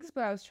get gigs,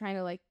 but I was trying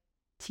to like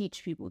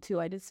teach people too.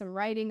 I did some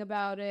writing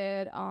about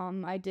it.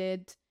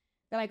 Then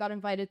I got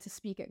invited to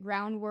speak at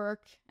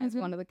Groundwork as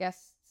one of the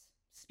guest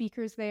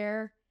speakers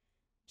there.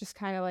 Just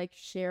kind of like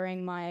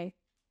sharing my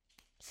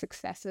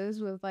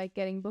successes with like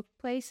getting booked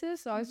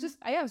places. So I was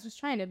just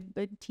trying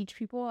to teach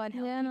people and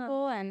help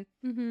people. And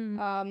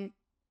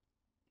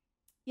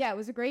it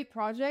was a great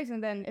project.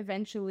 And then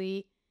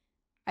eventually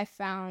I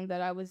found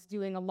that I was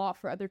doing a lot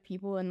for other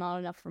people and not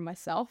enough for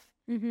myself.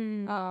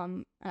 And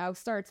I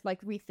started to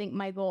like rethink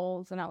my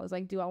goals, and I was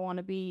like, do I want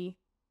to be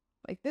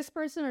like this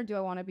person, or do I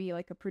want to be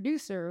like a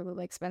producer who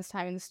like spends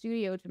time in the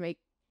studio to make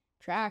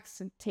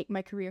tracks and take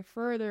my career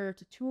further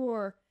to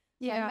tour.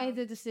 So I made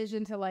the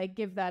decision to like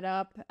give that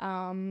up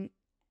and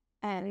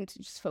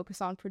just focus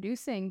on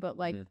producing. But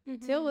like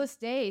till this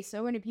day,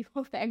 so many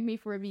people thank me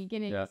for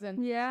beginnings.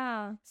 And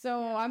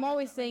so I'm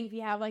always saying, if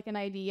you have like an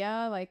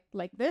idea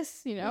like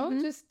this, you know,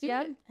 just do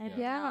it.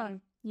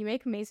 And you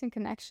make amazing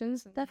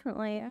connections.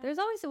 Definitely. There's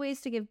always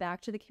ways to give back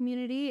to the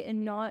community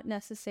and not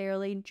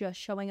necessarily just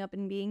showing up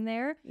and being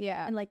there.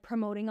 And like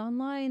promoting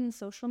online,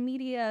 social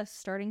media,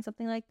 starting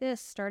something like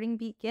this, starting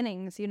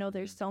beginnings. You know,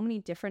 there's so many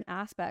different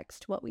aspects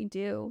to what we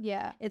do.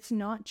 It's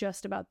not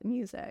just about the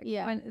music.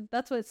 And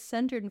that's what it's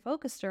centered and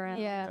focused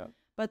around.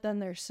 But then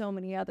there's so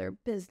many other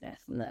business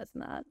and that's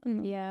not.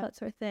 That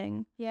sort of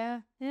thing.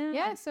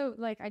 So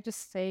like I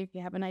just say, if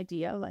you have an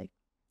idea, like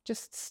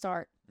just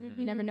start.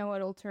 You never know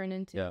what it'll turn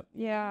into.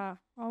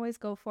 Always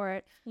go for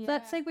it. So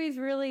that segues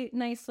really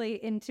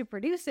nicely into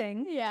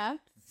producing.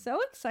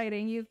 So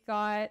exciting. You've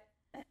got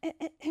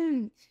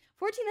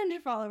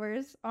 1,400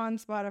 followers on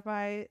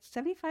Spotify,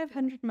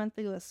 7,500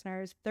 monthly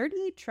listeners,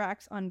 38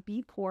 tracks on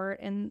Beatport,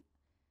 and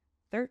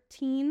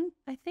 13,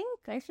 I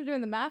think. Thanks for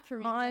doing the math for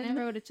me. I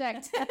never would have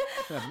checked.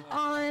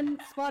 On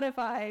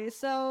Spotify.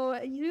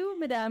 So you,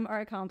 madame,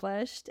 are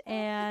accomplished.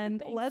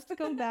 And let's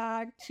go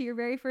back to your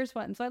very first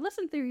one. So I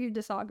listened through your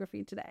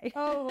discography today.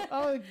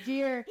 Oh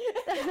dear.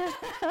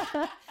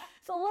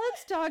 So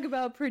let's talk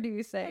about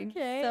producing.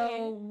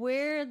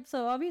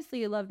 So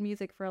obviously you loved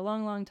music for a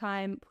long, long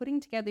time.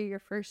 Putting together your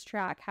first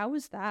track, how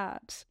was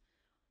that?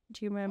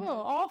 Do you remember?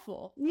 Oh,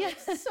 awful.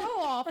 Yes. So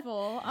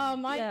awful.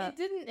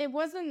 It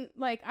wasn't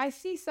like, I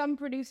see some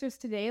producers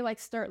today like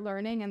start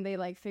learning and they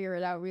like figure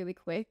it out really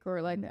quick,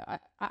 or like,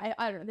 I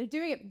don't know, they're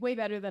doing it way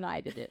better than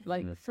I did it,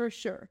 like for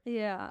sure.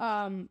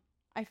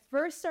 I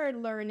first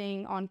started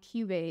learning on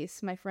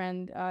Cubase. My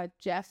friend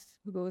Jeff,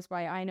 who goes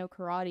by I Know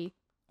Karate,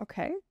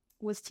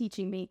 was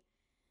teaching me.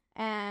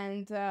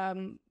 And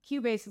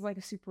Cubase is like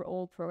a super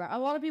old program. A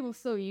lot of people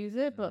still use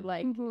it, but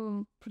like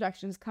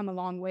production's come a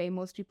long way.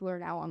 Most people are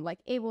now on like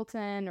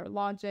Ableton or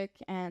Logic,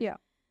 and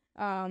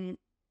it's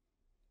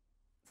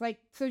like,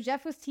 so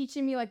Jeff was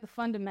teaching me like the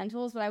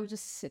fundamentals, but I would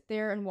just sit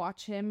there and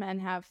watch him and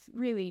have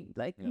really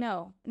like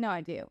no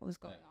idea what was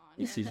going on.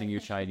 He's teaching you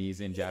Chinese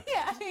in Japanese.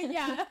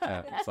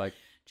 It's like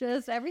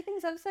just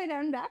everything's upside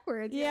down and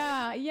backwards.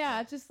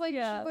 Just like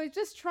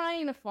just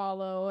trying to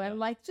follow and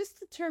like just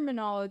the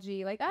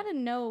terminology. Like I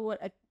didn't know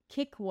what a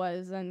kick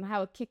was and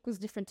how a kick was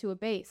different to a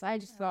bass. I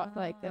just thought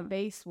like the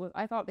bass was.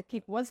 I thought the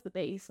kick was the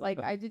bass. Like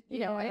I did,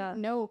 I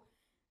didn't know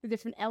the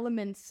different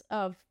elements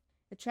of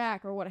the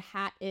track or what a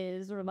hat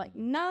is or like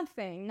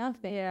nothing.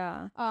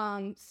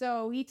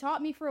 So he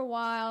taught me for a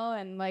while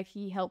and like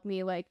he helped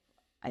me. Like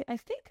I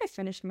think I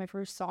finished my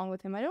first song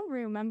with him. I don't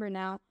remember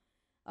now.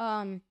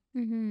 But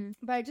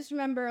I just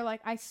remember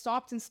like I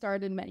stopped and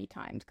started many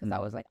times because I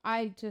was like,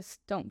 I just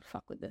don't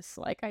fuck with this.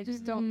 Like I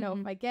just don't know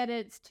if I get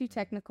it. It's too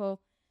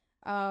technical.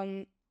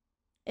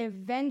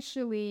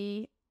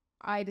 Eventually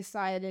I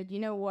decided, you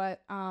know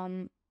what,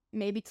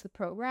 maybe it's the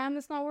program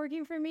that's not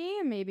working for me,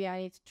 and maybe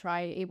I need to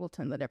try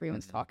Ableton that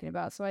everyone's talking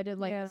about. So I did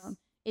like this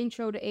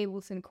intro to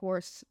Ableton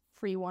course,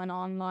 free one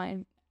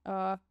online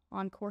on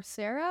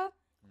Coursera.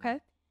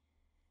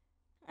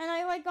 And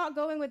I like got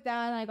going with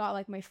that, and I got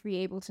like my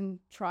free Ableton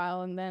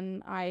trial, and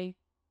then I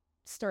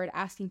started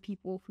asking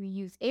people who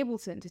use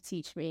Ableton to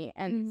teach me,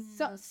 and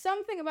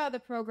something about the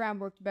program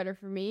worked better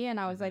for me,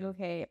 and I was like,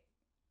 okay,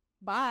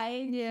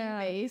 bye,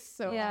 Cubase.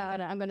 So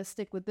I'm gonna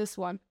stick with this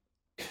one.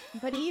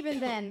 But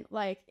even then,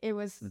 like it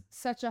was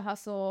such a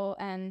hustle,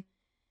 and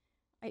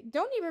I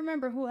don't even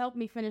remember who helped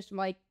me finish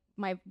like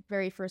my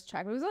very first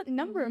track. It was a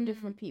number of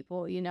different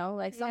people,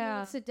 like someone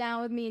would sit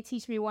down with me and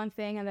teach me one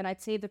thing, and then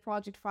I'd save the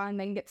project file and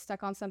then get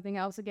stuck on something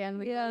else again,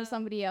 like go to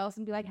somebody else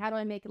and be like, how do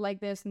I make it like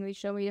this, and they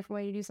show me a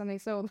different way to do something.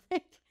 So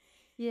like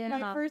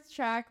my first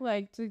track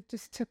like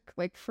just took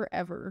like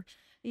forever.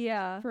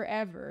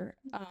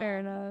 Fair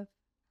enough.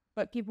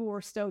 But people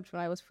were stoked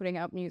when I was putting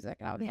out music,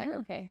 and I was like,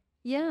 okay,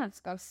 it's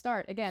gotta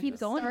start again. Keep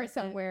going. Start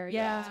somewhere.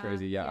 It's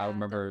crazy. I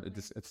remember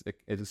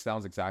it just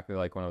sounds exactly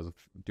like when I was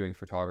doing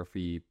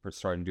photography,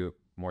 starting to do it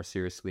more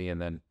seriously,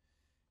 and then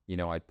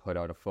I'd put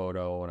out a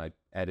photo and I'd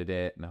edit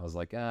it, and I was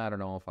like, I don't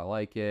know if I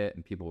like it,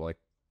 and people were like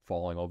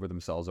falling over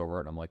themselves over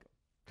it, and I'm like,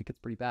 I think it's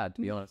pretty bad,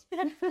 to be honest.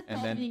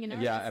 And then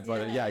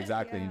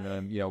exactly.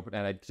 And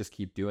I just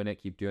keep doing it,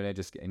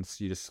 and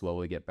you just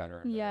slowly get better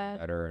and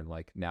better, and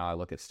like now I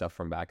look at stuff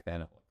from back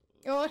then.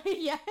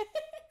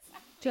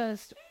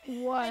 Just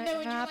what and then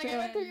when happened? You're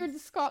like, I look at your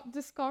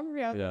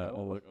discography.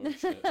 Oh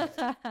shit. Well,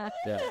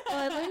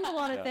 I learned a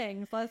lot of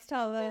things. Let's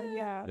tell them.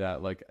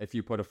 Like if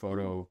you put a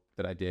photo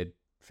that I did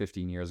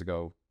 15 years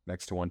ago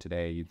next to one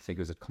today, you'd think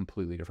it was a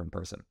completely different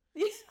person. I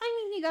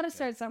mean, you got to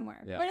start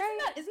somewhere. But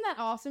isn't that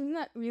awesome? Isn't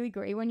that really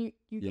great when you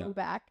go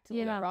back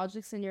to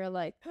projects and you're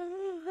like,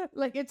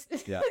 like it's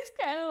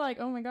kind of like,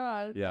 oh my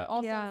god.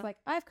 Also, it's like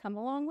I've come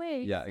a long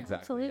way. Exactly.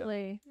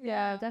 Absolutely.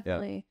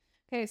 Definitely.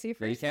 Okay, so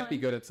You can't be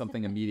good at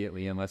something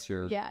immediately unless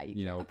you're,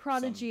 you know, a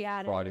prodigy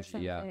at it or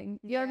prodigy, something.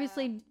 You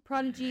obviously,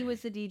 prodigy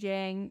was the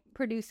DJing,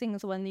 producing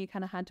is the one that you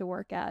kind of had to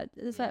work at.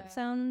 Does that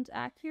sound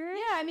accurate?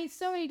 Yeah, I mean,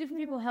 so many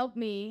different people helped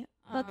me.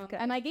 That's good.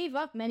 And I gave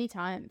up many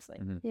times, like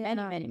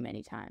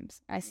many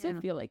times. I still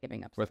feel like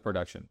giving up. with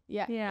production.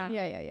 Yeah.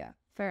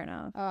 Fair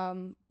enough.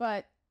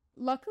 But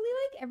luckily,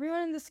 like,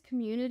 everyone in this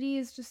community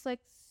is just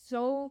like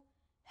so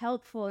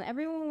helpful, and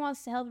everyone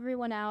wants to help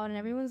everyone out, and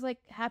everyone's like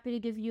happy to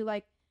give you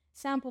like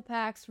sample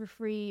packs for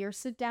free or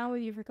sit down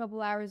with you for a couple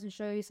hours and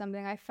show you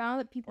something. I found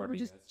that people were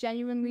just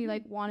genuinely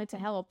like wanted to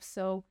help.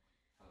 So,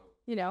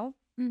 you know,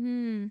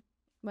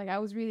 like I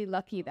was really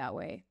lucky that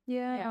way.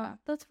 Yeah,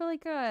 that's really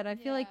good. I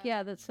feel like,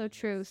 that's so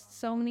true.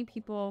 So many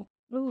people.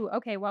 Ooh,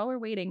 okay. While we're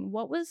waiting,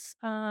 what was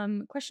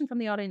question from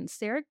the audience?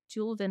 Sarah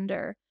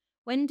Julvinder.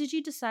 When did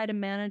you decide a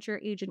manager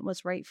agent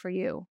was right for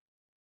you?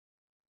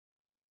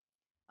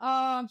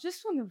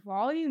 Just when the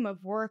volume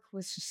of work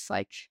was just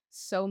like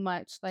so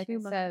much. Like I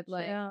said,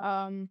 like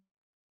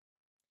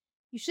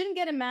you shouldn't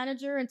get a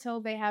manager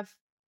until you have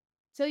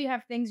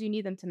things you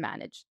need them to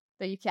manage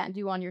that you can't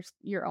do on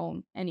your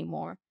own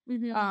anymore.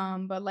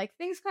 But like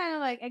things kind of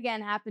like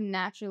again happen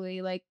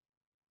naturally. Like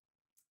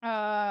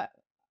AAA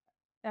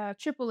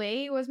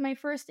was my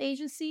first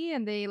agency,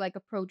 and they like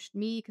approached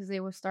me because they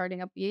were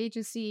starting up the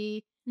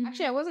agency.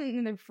 Actually, I wasn't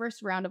in the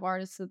first round of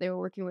artists that they were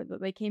working with,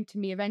 but they came to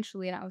me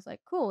eventually, and I was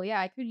like, cool,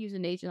 yeah, I could use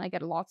an agent. I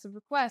get lots of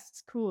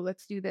requests. Cool,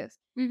 let's do this.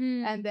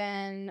 And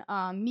then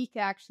Mika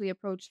actually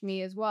approached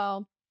me as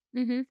well.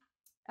 And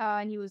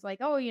he was like,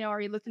 oh, you know, are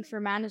you looking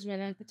for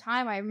management? And at the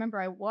time, I remember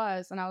I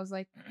was, and I was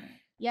like,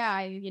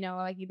 yeah,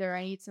 like either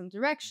I need some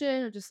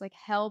direction or just like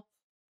help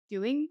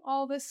doing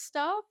all this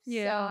stuff.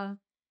 So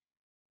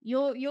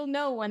you'll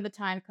know when the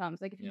time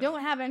comes. Like if you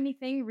don't have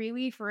anything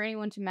really for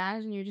anyone to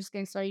manage and you're just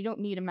getting started, you don't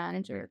need a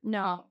manager.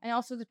 No. And it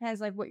also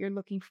depends like what you're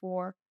looking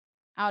for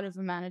out of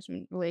a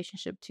management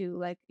relationship too.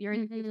 Like you're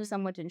looking for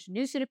someone to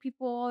introduce you to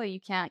people that you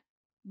can't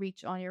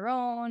reach on your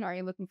own. Are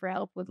you looking for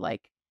help with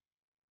like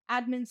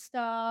admin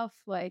stuff?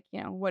 Like,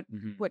 you know, what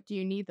do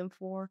you need them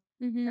for?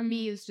 For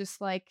me, it's just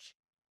like,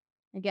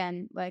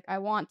 again, like I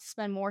want to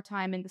spend more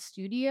time in the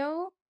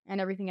studio and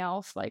everything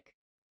else. Like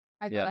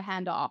I gotta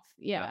hand off.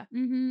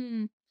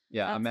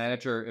 A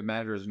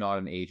manager is not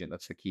an agent.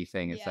 That's the key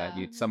thing. Is that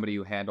somebody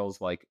who handles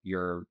like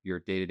your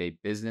day-to-day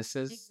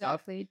businesses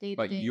stuff,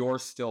 but you're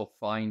still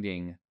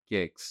finding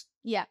gigs.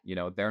 You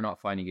know, they're not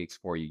finding gigs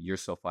for you. You're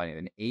still finding.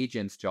 An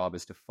agent's job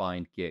is to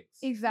find gigs.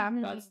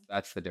 Exactly.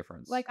 That's the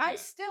difference. Like I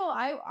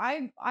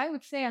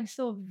would say I'm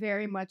still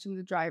very much in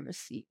the driver's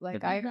seat.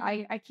 Like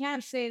I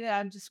can't say that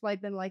I'm just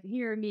like been like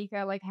here,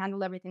 Mika, like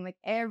handle everything. Like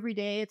every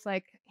day it's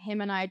like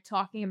him and I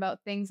talking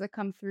about things that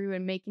come through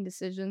and making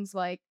decisions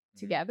like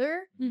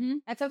together.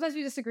 And sometimes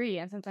we disagree,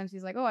 and sometimes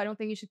he's like, oh, I don't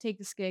think you should take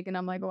this gig, and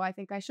I'm like, oh, I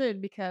think I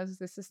should because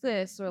this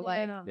or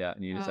like and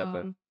you just have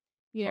a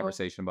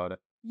conversation about it.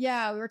 We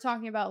were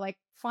talking about like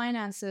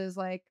finances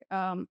like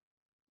a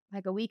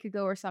week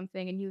ago or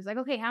something, and he was like,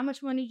 okay, how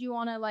much money do you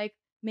want to like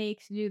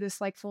make to do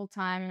this like full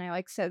time? And I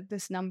like said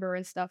this number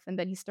and stuff, and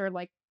then he started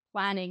like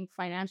planning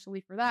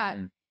financially for that.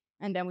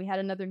 And then we had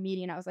another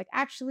meeting, and I was like,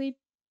 actually,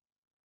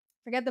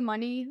 forget the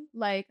money.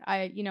 Like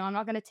I'm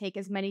not going to take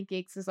as many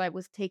gigs as I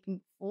was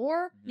taking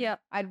before.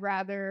 I'd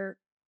rather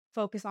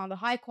focus on the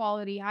high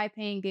quality, high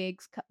paying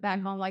gigs, cut back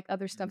on like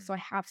other stuff. So I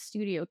have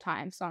studio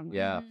time. So I'm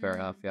like, fair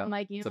enough. Yeah. I'm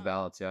like, it's a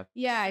balance.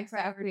 Yeah,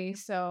 exactly.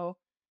 So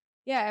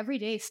every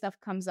day stuff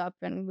comes up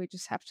and we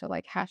just have to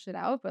like hash it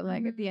out. But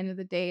like at the end of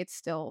the day, it's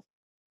still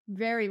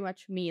very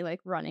much me like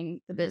running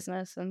the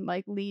business and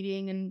like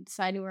leading and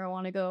deciding where I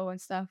want to go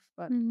and stuff.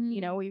 But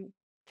we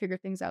figure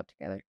things out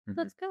together.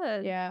 That's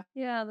good. Yeah,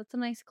 that's a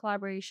nice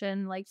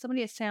collaboration, like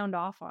somebody to sound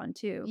off on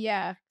too.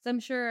 Because I'm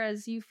sure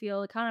as you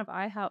feel kind of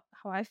how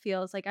I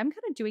feel is like I'm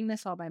kind of doing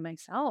this all by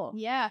myself.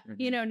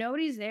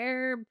 Nobody's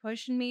there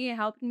pushing me,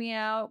 helping me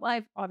out.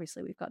 Well,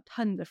 we've got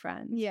tons of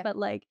friends, but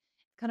like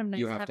kind of nice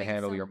you have to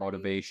handle your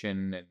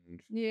motivation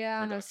and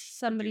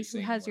somebody who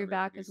has your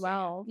back as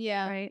well.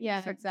 Right.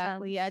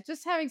 Exactly.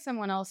 Just having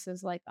someone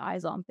else's like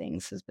eyes on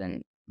things has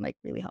been like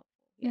really helpful.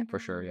 For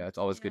sure. It's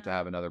always good to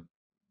have another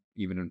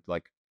even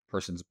like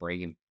person's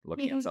brain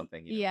looking at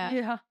something.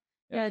 Definitely.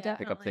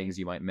 Pick up things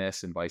you might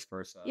miss and vice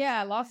versa.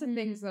 Lots of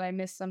things that I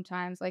miss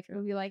sometimes. Like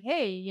it'll be like,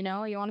 hey, you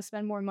want to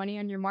spend more money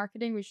on your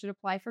marketing? We should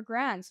apply for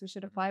grants. We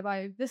should apply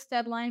by this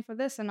deadline for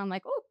this. And I'm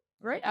like, oh,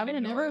 great. I would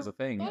never. As a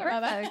thing. That's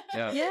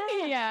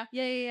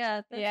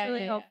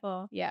really helpful.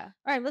 All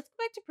right, let's go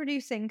back to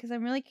producing because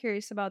I'm really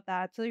curious about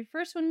that. So the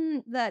first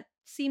one that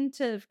seemed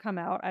to have come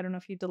out, I don't know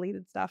if you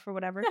deleted stuff or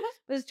whatever,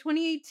 was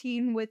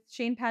 2018 with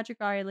Shane Patrick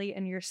Riley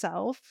and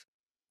yourself.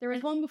 There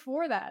was one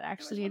before that,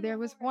 actually. There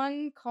was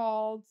one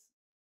called,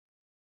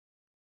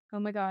 oh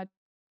my God.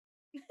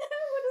 What is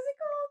it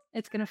called?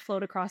 It's going to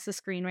float across the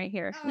screen right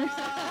here.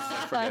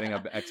 Forgetting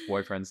an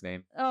ex-boyfriend's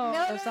name. Oh,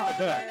 no.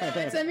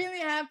 I'm really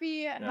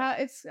happy.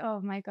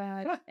 Oh my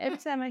God. Every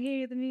time I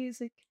hear the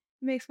music,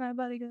 it makes my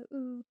body go,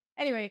 ooh.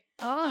 Anyway.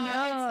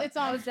 It's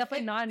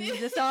definitely not in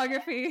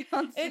discography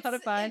on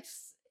Spotify.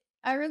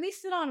 I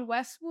released it on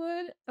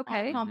Westwood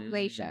Okay.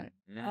 compilation.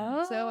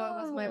 Oh. So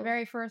it was my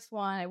very first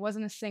one. It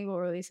wasn't a single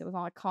release. It was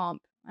on a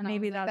comp. And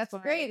Maybe I was like, that's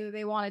that's why. great that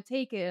they want to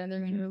take it and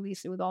they're going to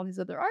release it with all these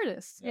other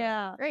artists.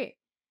 Yeah. Great.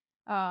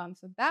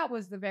 So that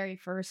was the very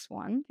first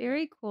one.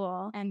 Very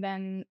cool. And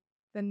then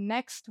the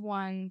next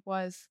one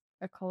was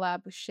a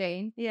collab with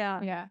Shane.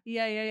 Yeah. Yeah.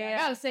 Yeah. I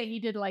gotta say, he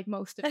did like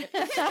most of it.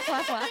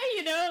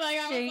 You know, like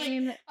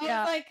Shane, I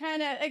was like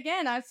kind of,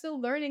 again, I'm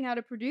still learning how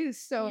to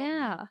produce. So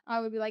yeah. I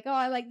would be like, oh,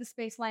 I like this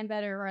bass line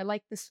better, or I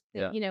like this,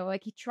 you know,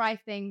 like he'd try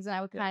things and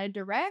I would kind of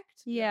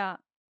direct. Yeah.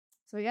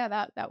 So yeah,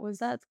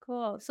 that's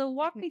cool. So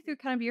walk me through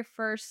kind of your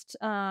first,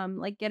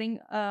 like getting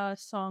a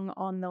song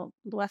on the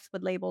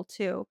Westwood label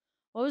too.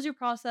 What was your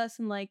process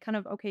and like kind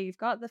of, okay, you've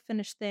got the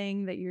finished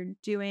thing that you're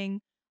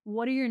doing.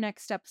 What are your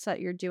next steps that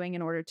you're doing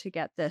in order to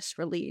get this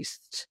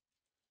released?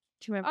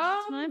 Do you remember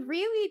that time?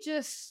 Really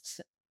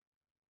just,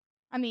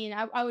 I mean,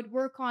 I would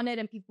work on it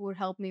and people would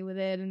help me with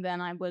it. And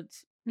then I would,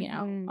 you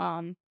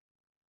know,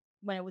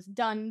 when it was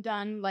done,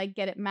 like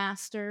get it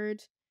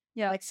mastered.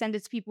 Yeah. Like send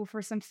it to people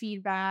for some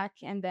feedback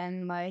and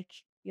then like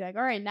be like,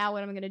 all right, now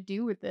what am I going to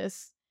do with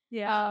this?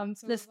 Yeah.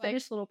 So this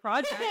finished little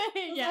project.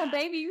 Yeah. Oh,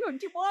 baby, do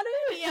you want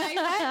it? Yeah,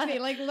 exactly.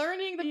 Like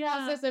learning the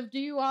process of, do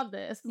you want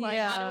this? Like,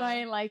 how do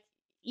I like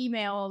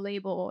email a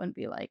label and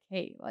be like,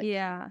 hey, like,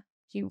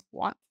 do you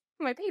want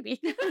my baby?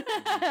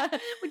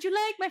 Would you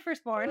like my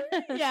firstborn?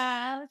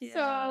 Yeah.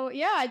 So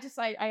yeah, I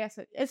guess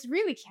it's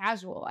really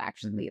casual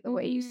actually, the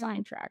way you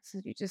sign tracks.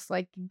 Is you just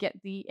like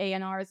get the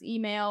A&R's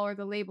email or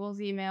the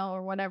label's email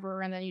or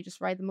whatever, and then you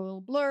just write them a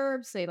little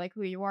blurb, say like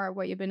who you are,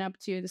 what you've been up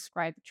to,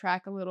 describe the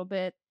track a little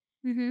bit.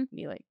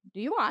 Be like, do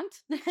you want?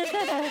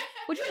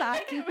 Would you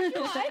like? Would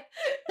you like?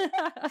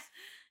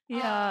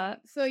 Yeah.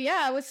 So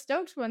yeah, I was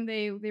stoked when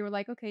they were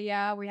like, okay,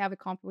 yeah, we have a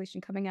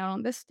compilation coming out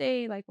on this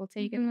day. Like, we'll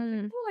take it. And I was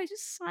like, oh, I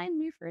just signed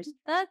me first.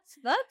 That's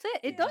it.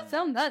 It don't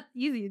sound that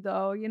easy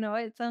though. You know,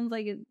 it sounds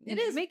like it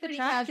is make the pretty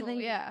track casual,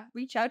 and then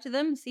reach out to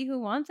them, see who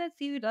wants it,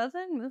 see who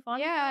doesn't, move on.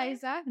 Yeah,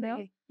 exactly. You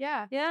know?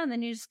 Yeah. Yeah, and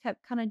then you just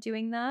kept kind of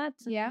doing that.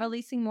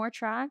 Releasing more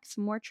tracks,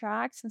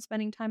 and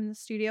spending time in the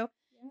studio.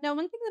 Now,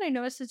 one thing that I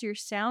noticed is your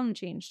sound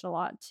changed a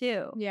lot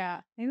too. Yeah.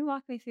 Maybe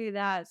walk me through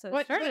that. So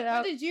what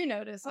did you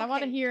notice? Okay. I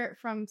want to hear it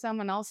from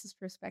someone else's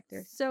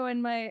perspective. So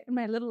in my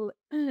little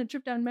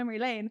trip down memory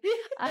lane,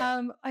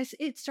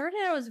 it started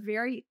out as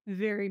very,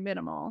 very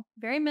minimal.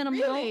 Very minimal.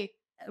 Really?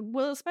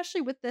 Well,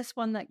 especially with this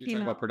one that You're came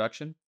talking out. about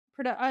production?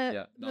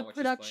 The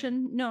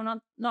production. No,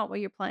 not what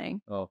you're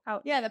playing. Oh.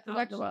 The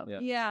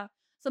production. Yeah.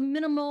 So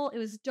minimal, it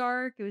was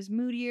dark, it was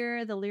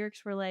moodier, the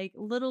lyrics were like a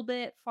little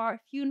bit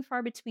few and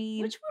far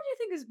between. Which one do you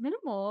think is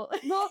minimal?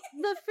 Well,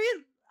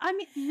 I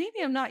mean,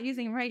 maybe I'm not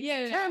using the right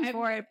term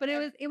for it, but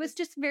it was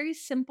just very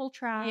simple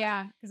track.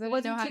 Yeah, because it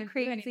wasn't too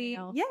crazy.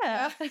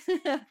 Yeah. So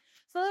that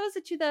was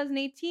in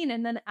 2018,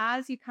 and then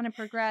as you kind of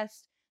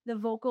progressed, the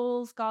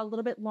vocals got a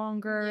little bit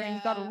longer, and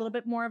you got a little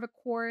bit more of a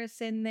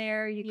chorus in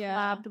there. You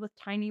collabed with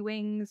Tiny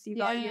Wings. You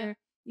got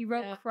you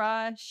wrote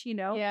Crush, you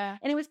know? Yeah.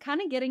 And it was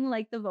kind of getting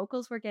like the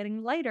vocals were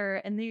getting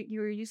lighter and you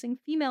were using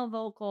female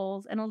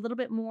vocals and a little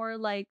bit more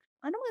like,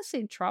 I don't want to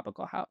say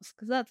tropical house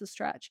because that's a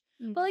stretch,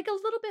 but like a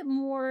little bit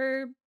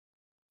more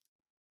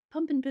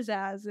pump and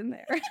pizzazz in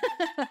there.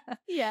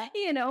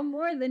 You know,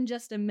 more than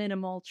just a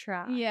minimal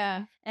track.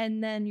 Yeah.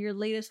 And then your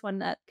latest one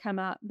that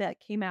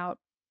came out,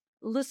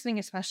 listening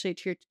especially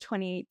to your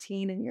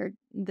 2018 and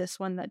this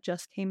one that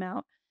just came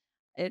out,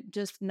 it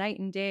just night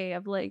and day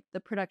of like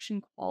the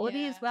production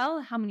quality as well,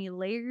 how many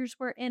layers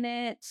were in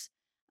it.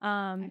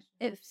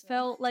 It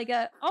felt like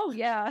it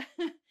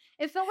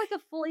felt like a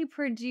fully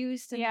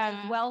produced and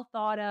like, well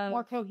thought of,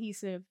 more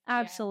cohesive.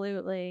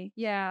 Absolutely.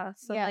 Yeah.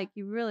 So like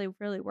you really,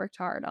 really worked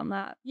hard on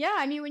that. Yeah.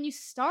 I mean, when you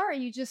start,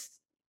 you just,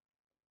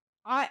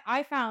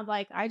 I found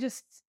like,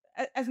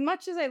 as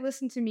much as I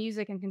listen to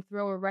music and can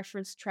throw a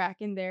reference track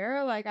in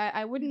there, like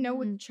I wouldn't know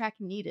what the track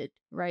needed,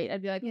 right?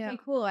 I'd be like, okay,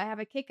 cool. I have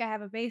a kick, I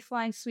have a bass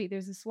line, sweet.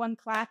 There's this one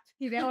clap,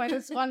 you know, and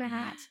this one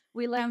hat.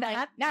 We like that.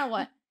 Like, now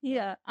what?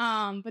 Yeah.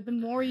 But the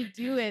more you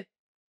do it,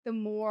 the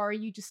more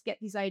you just get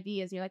these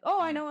ideas. You're like,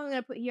 oh, I know what I'm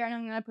gonna put here, I know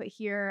what I'm gonna put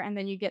here, and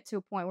then you get to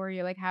a point where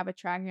you like have a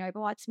track and you're like,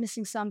 oh, it's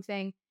missing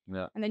something.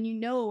 Yeah. And then you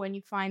know when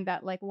you find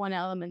that like one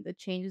element that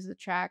changes the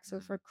track. So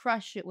for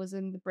Crush, it was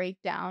in the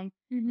breakdown.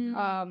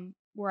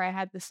 Where I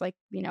had this like,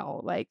 you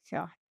know, like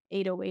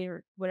 808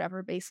 or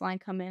whatever bass line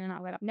come in, and I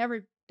was like, I've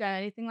never done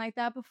anything like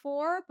that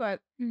before, but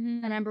I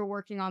remember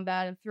working on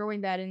that and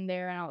throwing that in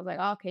there, and I was like,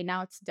 oh, okay,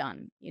 now it's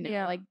done, you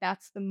know, like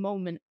that's the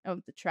moment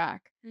of the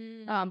track.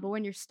 But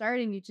when you're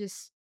starting,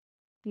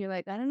 you're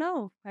like, I don't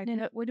know,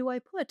 what do I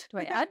put? Do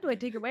I add? Do I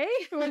take away?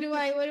 what do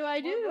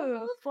I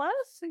do?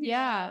 Plus,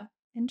 yeah,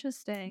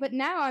 interesting. But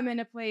now I'm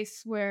in a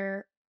place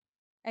where,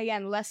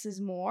 again, less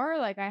is more.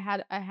 Like I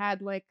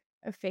had like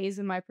a phase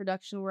in my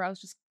production where I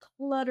was just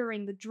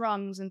cluttering the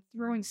drums and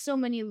throwing so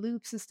many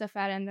loops and stuff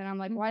at it, and then I'm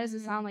like, why does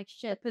it sound like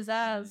shit?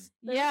 Pizzazz.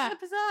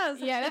 Pizzazz.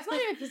 Yeah, that's not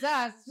even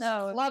pizzazz. It's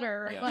just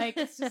clutter. Yeah. Like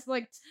it's just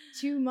like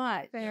too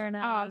much. Fair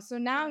enough. So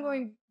now I'm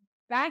going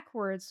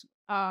backwards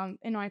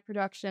in my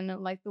production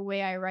and like the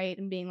way I write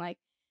and being like,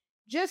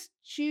 just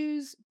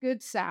choose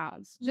good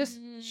sounds. Just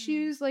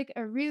choose like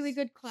a really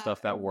good clap,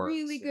 Stuff that works.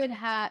 really good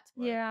hat.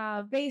 Yeah.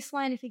 A bass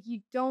line. I think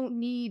you don't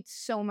need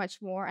so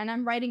much more. And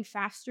I'm writing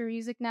faster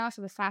music now,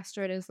 so the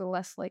faster it is, the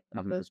less like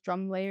of those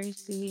drum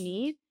layers that you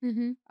need.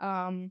 And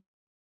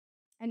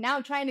now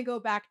I'm trying to go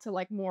back to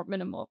like more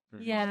minimal.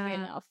 Yeah.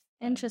 Enough.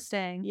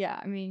 Interesting. Yeah,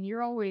 I mean,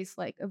 you're always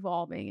like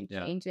evolving and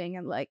changing,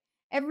 and like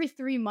every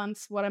 3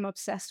 months, what I'm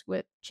obsessed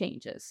with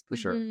changes. For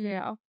sure. You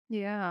know,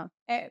 Yeah.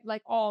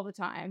 like all the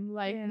time.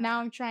 Like now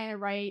I'm trying to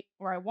write,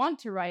 or I want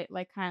to write,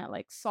 like kind of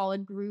like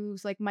solid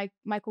grooves, like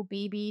Michael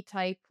Beebe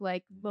type,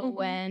 like low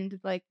end,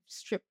 like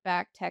stripped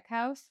back tech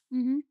house.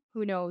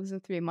 Who knows in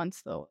 3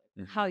 months though?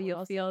 How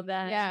you'll feel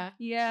then. Yeah.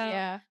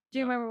 Yeah. Do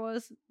you remember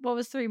what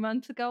was 3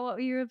 months ago?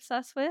 What you were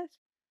obsessed with?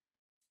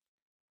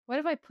 What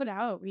have I put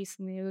out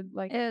recently? It would,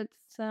 like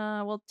It's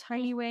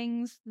Tiny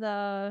Wings.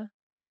 Here,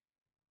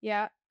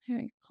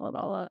 pull it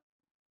all up.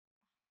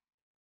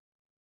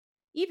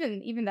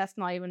 Even that's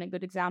not even a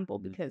good example,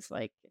 because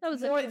like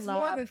it's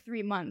more than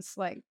 3 months.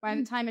 Like by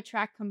the time a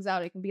track comes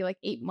out, it can be like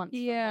 8 months.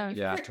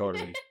 Yeah,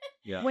 totally.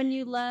 Yeah. When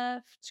you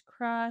left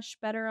Crush,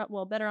 Better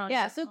on.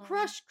 Yeah, so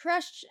Crush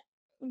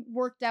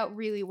worked out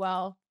really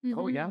well.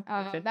 Oh yeah.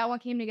 That one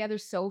came together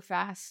so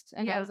fast,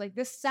 and I was like,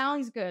 this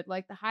sounds good.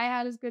 Like the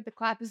hi-hat is good, the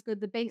clap is good,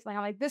 the bass line.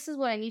 I'm like, this is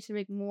what I need to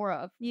make more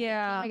of.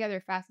 Yeah. It came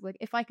together fast. Like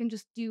if I can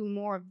just do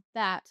more of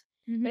that.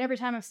 But every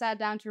time I've sat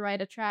down to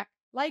write a track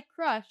like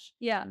Crush,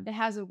 it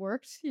hasn't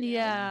worked.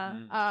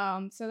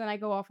 Yeah. So then I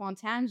go off on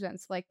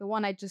tangents. Like the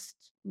one I just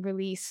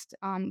released,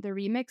 the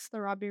remix,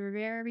 the Robbie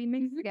Rivera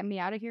remix, the Get Me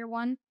Out of Here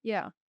one.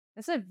 Yeah.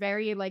 That's a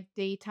very like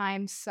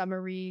daytime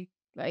summery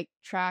like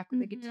track with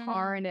the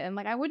guitar in it. And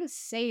like I wouldn't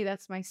say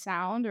that's my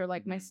sound or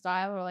like my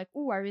style, or like,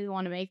 oh, I really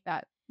want to make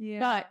that. Yeah.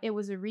 But it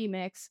was a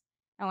remix.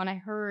 And when I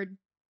heard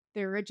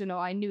the original,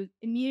 I knew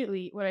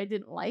immediately what I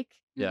didn't like.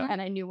 Yeah.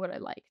 And I knew what I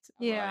liked.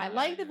 Yeah. I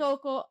like the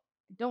vocal.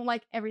 Don't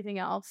like everything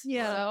else.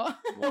 Yeah.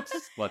 So.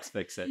 let's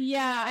fix it.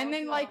 Yeah. And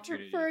then like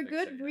for a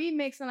good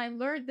remix, and I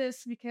learned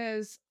this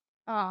because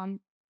well,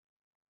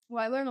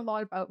 I learned a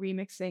lot about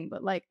remixing,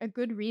 but like a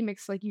good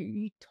remix, like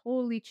you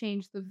totally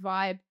change the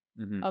vibe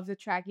of the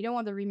track. You don't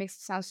want the remix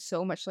to sound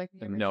so much like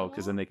the original. No,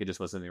 because then they could just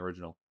listen to the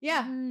original.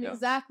 Yeah,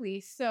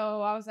 exactly.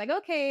 So I was like,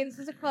 okay, this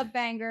is a club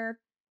banger.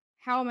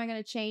 How am I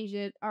gonna change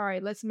it? All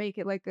right, let's make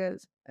it like a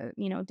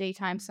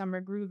daytime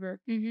summer groover.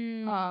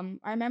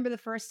 I remember the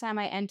first time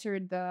I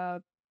entered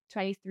the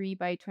 23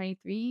 by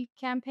 23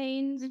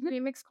 campaigns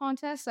remix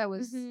contest. I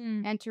was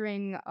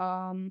entering it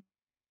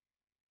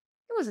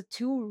was a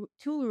tool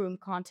room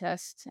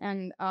contest,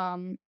 and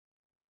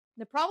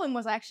the problem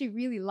was I actually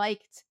really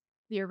liked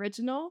the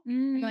original,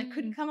 and I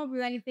couldn't come up with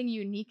anything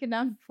unique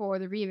enough for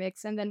the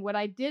remix. And then what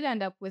I did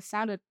end up with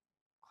sounded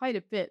quite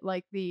a bit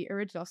like the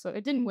original, so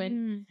it didn't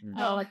win.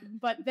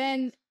 But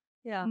then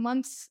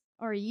months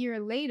or a year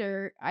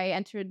later, I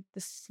entered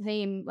the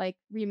same like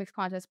remix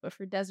contest, but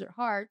for Desert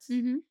Hearts,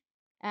 and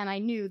I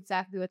knew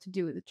exactly what to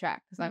do with the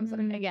track, because I was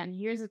like, again,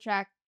 here's a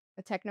track,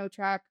 a techno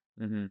track.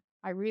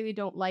 I really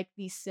don't like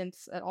these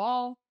synths at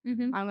all.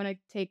 I'm gonna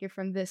take it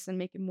from this and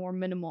make it more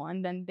minimal.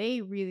 And then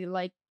they really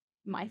like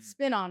my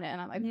spin on it, and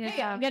I'm like,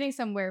 hey, I'm getting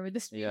somewhere with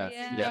this.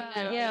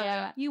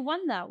 Yeah. You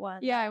won that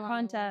one. Yeah, I won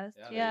contest.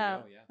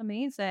 Yeah.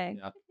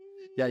 Amazing.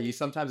 Yeah, you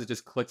sometimes it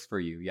just clicks for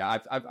you. Yeah,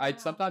 I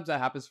sometimes that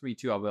happens for me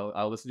too.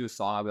 I'll listen to a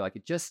song, I'll be like,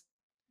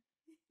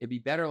 it'd be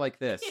better like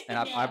this, and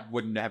I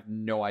wouldn't have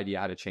no idea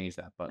how to change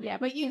that. But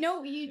but you know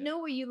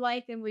what you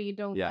like and what you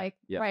don't like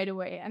right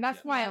away, and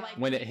that's why I like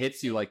when it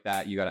hits you like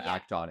that, you got to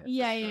act on it.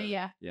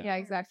 Yeah,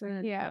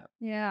 exactly.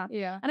 Yeah.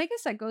 And I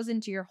guess that goes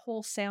into your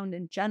whole sound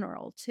in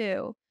general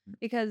too,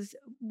 because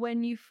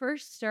when you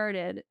first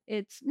started,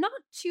 it's not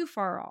too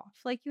far off.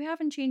 Like you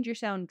haven't changed your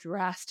sound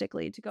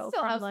drastically to go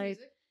still from like.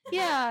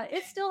 Yeah,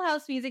 it's still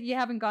house music. You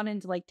haven't gone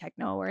into like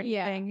techno or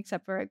anything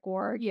except for at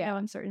Gorg,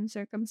 in certain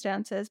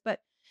circumstances. But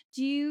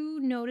do you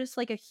notice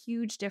like a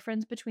huge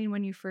difference between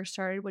when you first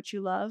started what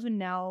you love and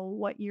now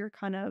what you're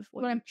kind of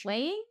what I'm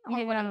playing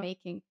or what I'm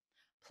making?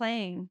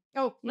 Playing.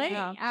 Oh, playing.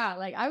 Yeah,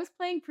 like I was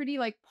playing pretty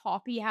like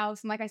poppy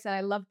house, and like I said,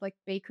 I loved like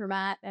Baker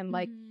Matt and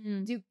like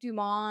Duke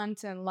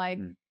Dumont and like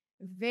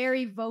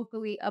very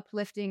vocally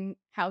uplifting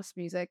house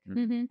music.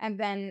 And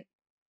then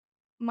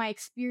my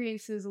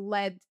experiences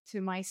led to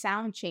my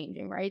sound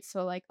changing, right?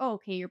 So like, oh,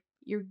 okay,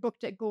 you're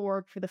booked at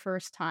Gorg for the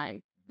first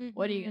time.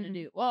 What are you gonna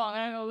do? Well, I'm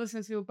gonna go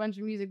listen to a bunch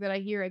of music that I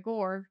hear at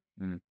Gorg,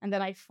 and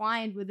then I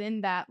find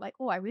within that, like,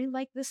 oh, I really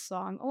like this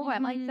song. Oh, I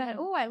like that.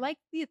 Oh, I like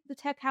the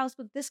tech house,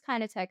 but this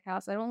kind of tech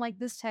house. I don't like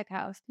this tech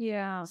house.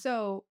 Yeah.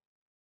 So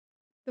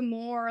the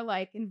more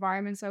like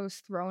environments I was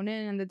thrown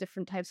in, and the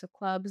different types of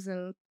clubs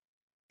and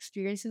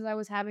experiences I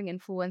was having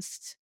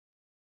influenced,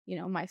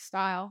 my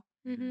style.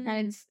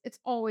 And it's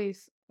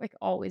always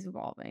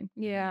evolving.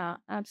 Yeah,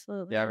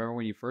 absolutely. Yeah, I remember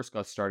when you first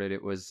got started,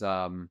 it was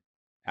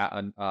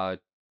at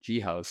G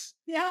House.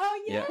 Yeah.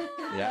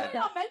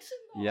 Not mention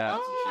that. Yeah.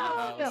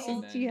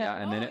 G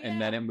House. And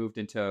then it moved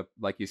into,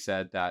 like you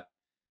said, that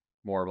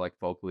more like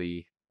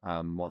vocally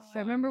more. I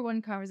remember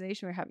one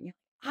conversation we were having.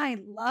 I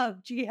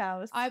love G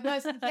House. I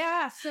was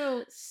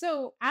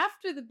So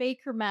after the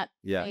Baker Met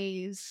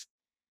phase,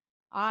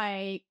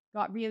 I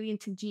got really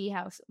into G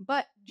House,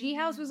 but G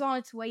House was on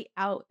its way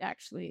out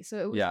actually, so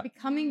it was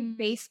becoming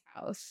bass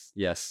house.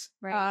 Yes.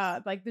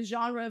 Right. Like the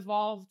genre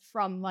evolved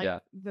from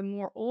like the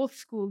more old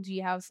school G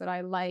House that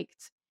I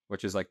liked,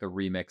 which is like the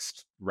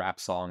remixed rap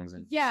songs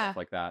and stuff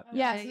like that.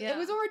 It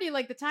was already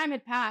like the time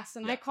had passed,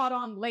 and I caught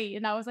on late,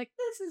 and I was like,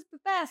 "This is the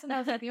best," and I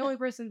was like the only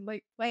person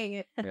like playing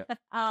it.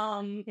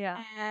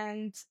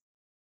 And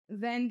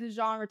then the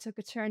genre took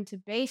a turn to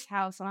bass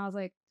house, and I was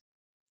like,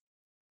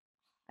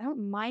 I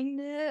don't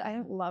mind it. I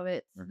don't love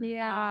it.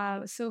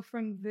 Yeah. So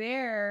from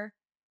there,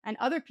 and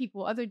other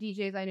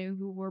DJs I knew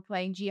who were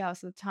playing G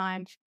House at the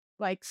time,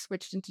 like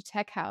switched into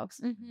tech house.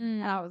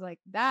 And I was like,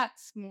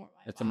 that's more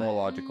it's a more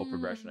logical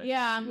progression.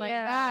 I'm like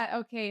that.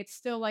 Okay, it's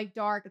still like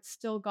dark. It's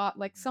still got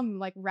like some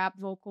like rap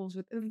vocals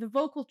with the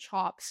vocal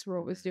chops were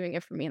what was doing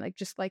it for me. Like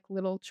just like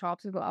little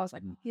chops. I was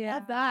like,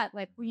 that.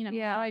 Like,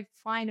 I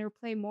find or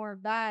play more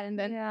of that. And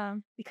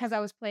then because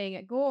I was playing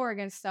at Gorg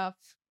and stuff,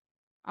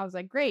 I was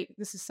like, great,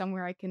 this is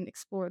somewhere I can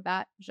explore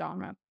that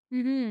genre.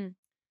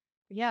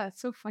 Yeah,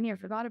 it's so funny. I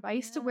forgot about. I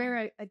used to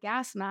wear a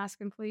gas mask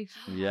and play.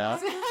 Yeah.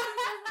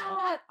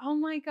 Oh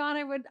my god!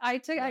 I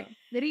took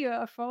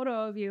a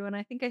photo of you, and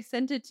I think I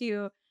sent it to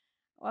you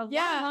a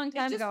long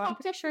time ago. It just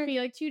popped up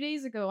me like 2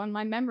 days ago on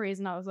my memories,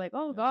 and I was like,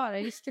 oh god, I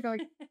used to go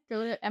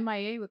to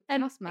MIA with a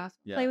gas mask,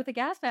 play with a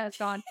gas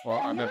mask on. Well,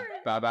 I remember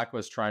Babak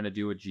was trying to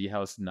do a G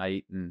House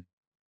night, and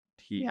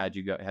he had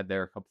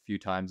there a few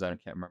times. I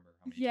can't remember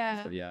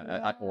how many.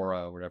 At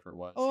Aura or whatever it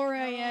was.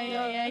 Aura,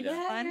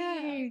 yeah.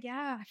 Funny.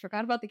 Yeah, I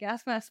forgot about the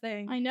gas mask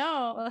thing. I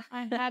know.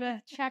 I had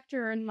a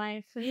chapter in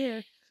my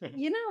career.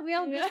 We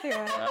all get through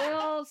it. We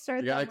all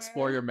start. You gotta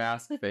explore your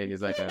mask thing.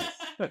 Is like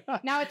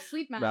now it's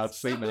sleep mask. Now it's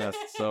sleep mask.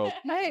 So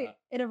hey,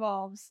 it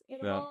evolves. It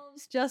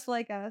evolves just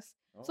like us.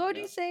 So what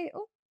do you say?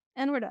 Oh,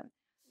 and we're done.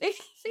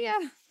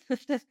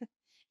 So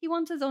he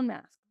wants his own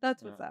mask.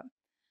 That's what's up.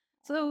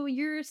 So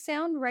your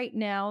sound right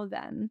now,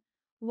 then,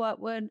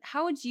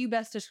 how would you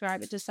best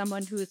describe it to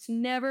someone who's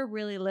never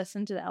really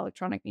listened to the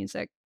electronic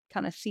music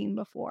kind of scene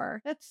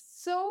before? That's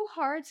so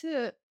hard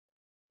to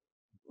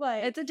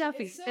it's a toughie.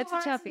 It's a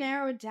toughie to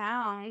narrow it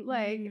down.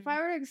 Like if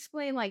I were to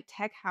explain like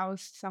tech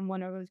house,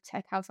 someone or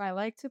tech house I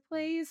like to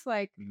play is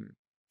like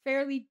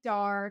fairly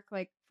dark,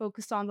 like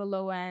focused on the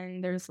low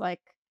end. There's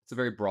like it's a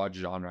very broad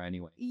genre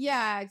anyway.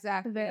 Yeah,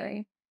 exactly.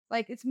 Very.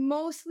 Like it's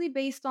mostly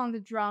based on the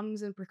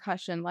drums and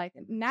percussion. Like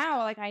now,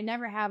 like I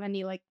never have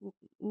any like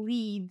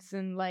leads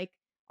and like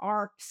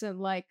arcs and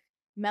like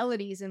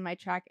melodies in my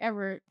track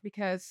ever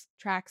because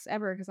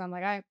I'm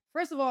like,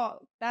 first of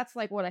all, that's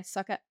like what I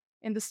suck at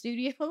in the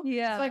studio.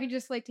 Yeah. So I can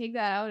just like take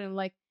that out and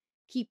like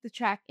keep the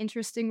track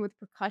interesting with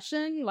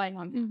percussion. Like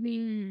I'm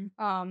happy.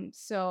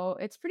 So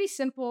it's pretty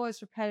simple.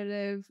 It's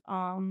repetitive.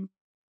 Like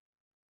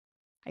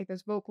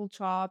there's vocal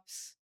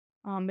chops.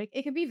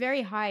 It can be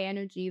very high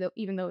energy though,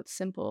 even though it's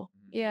simple.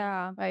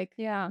 Yeah, I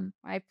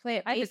play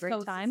it. I had a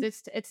great time.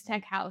 It's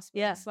tech house.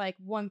 But it's like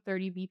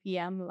 130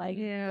 BPM. Like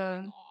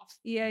going off.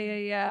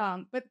 Yeah.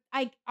 But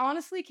I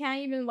honestly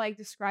can't even like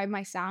describe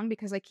my sound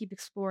because I keep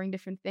exploring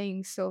different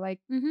things. So like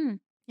in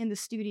the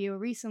studio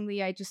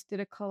recently, I just did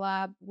a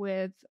collab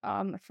with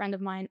a friend of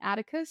mine,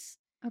 Atticus.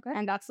 Okay,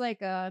 and that's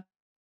like a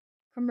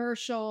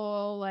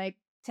commercial like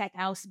tech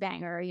house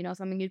banger.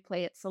 Something you'd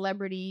play at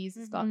celebrities.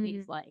 It's got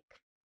these like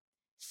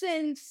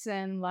synths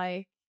and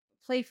like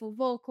playful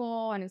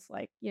vocal, and it's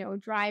like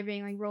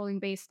driving like rolling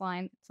bass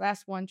line. So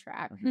that's one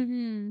track.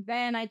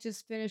 Then I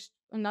just finished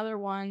another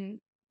one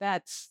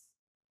that's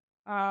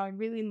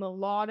really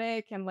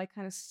melodic and like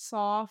kind of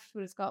soft,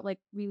 but it's got like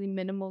really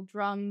minimal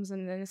drums,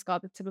 and then it's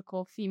got the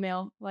typical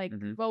female like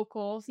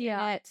vocals in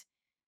it.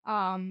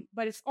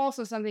 But it's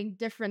also something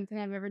different than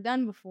I've ever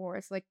done before.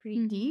 It's like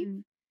pretty deep.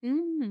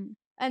 And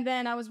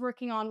then I was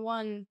working on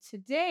one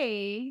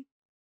today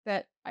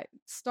that I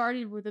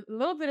started with a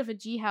little bit of a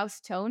G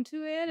house tone to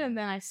it, and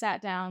then I sat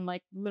down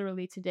like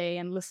literally today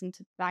and listened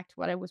back to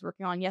what I was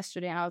working on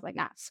yesterday, and I was like,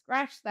 nah,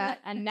 scratch that.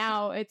 And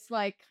now it's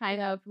like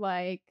kind of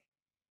like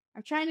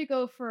I'm trying to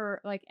go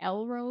for like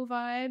Elro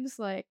vibes,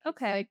 like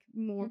like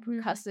more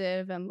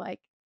percussive, and like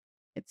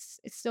it's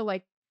still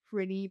like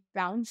pretty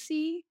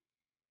bouncy.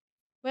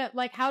 But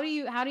like, how do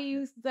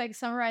you like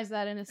summarize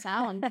that in a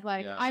sound?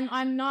 Like,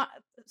 I'm not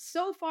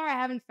so far. I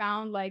haven't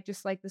found like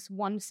just like this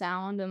one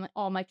sound, and like,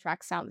 all my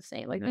tracks sound the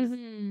same. Like there's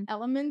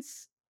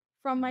elements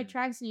from my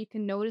tracks that you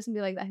can notice and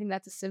be like, I think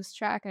that's a Sivz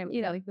track, and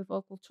like the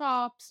vocal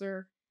chops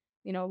or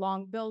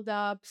long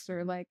build-ups,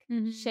 or like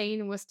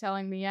Shane was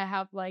telling me I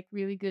have like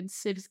really good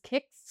Sivz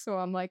kicks, so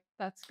I'm like,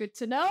 that's good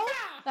to know.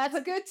 That's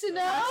good to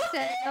know.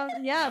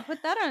 Yeah,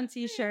 put that on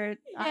t-shirt.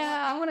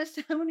 Yeah, I want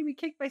to be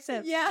kicked by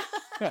Sivz. Yeah.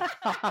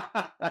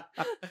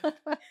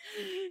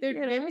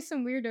 There may be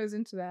some weirdos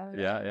into that.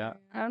 Yeah.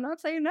 I'm not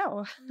saying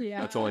no.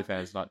 Yeah, that's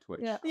OnlyFans, not Twitch.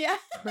 Yeah.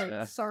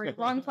 Right. Sorry,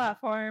 wrong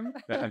platform.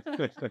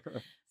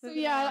 So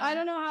yeah, I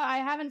don't know how. I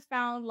haven't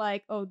found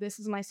like, oh, this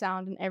is my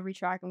sound in every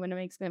track I'm gonna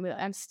make.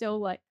 I'm still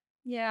like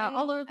Yeah, And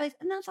all over the place,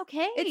 and that's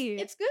okay.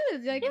 It's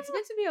good. Like it's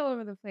good to be all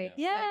over the place.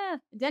 Yeah.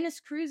 Like, Dennis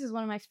Cruz is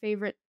one of my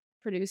favorite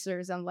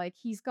producers, and like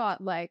he's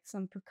got like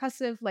some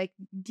percussive, like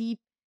deep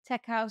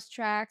tech house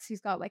tracks.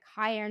 He's got like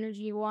high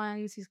energy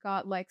ones. He's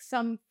got like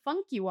some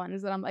funky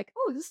ones that I'm like,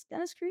 oh, this is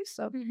Dennis Cruz.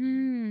 So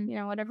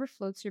whatever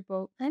floats your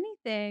boat.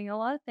 Anything, a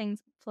lot of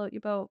things float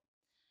your boat.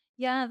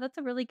 Yeah, that's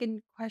a really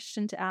good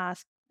question to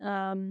ask.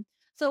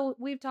 So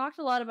we've talked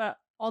a lot about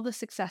all the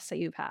success that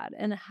you've had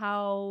and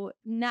how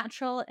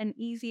natural and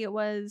easy it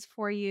was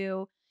for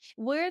you.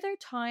 Were there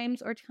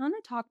times, or kind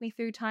of talk me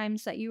through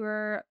times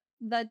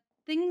that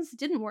things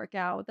didn't work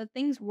out, that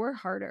things were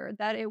harder,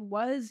 that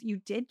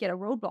you did get a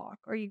roadblock,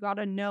 or you got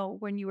a no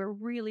when you were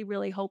really,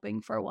 really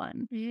hoping for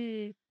one,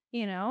 and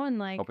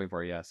like Hoping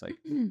for a yes, like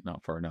no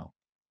for a no.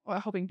 Well,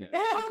 hoping to.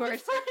 of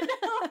course.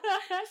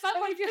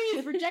 Someone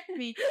please reject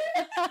me.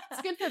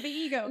 It's good for the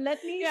ego.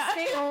 Let me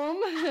stay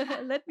home.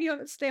 Let me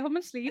stay home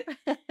and sleep.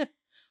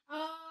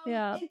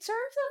 Yeah. In terms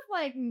of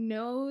like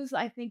no's,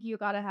 I think you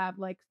gotta have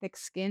like thick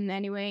skin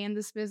anyway in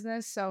this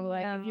business. So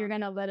like if you're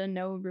gonna let a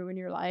no ruin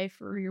your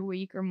life or your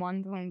week or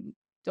month, then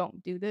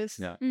don't do this.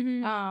 Yeah.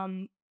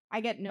 I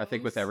get no's. I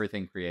think with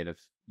everything creative,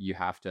 you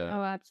have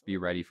to be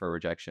ready for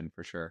rejection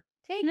for sure.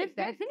 Take it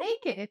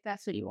if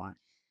that's what you want.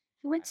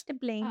 Who wants to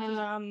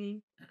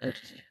blame?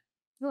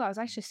 I was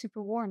actually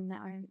super warm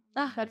now.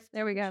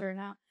 There we go. Sure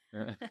now.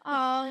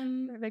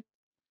 Perfect.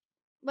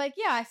 Like,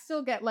 yeah, I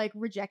still get like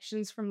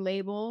rejections from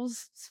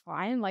labels. It's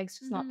fine. Like, it's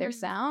just not their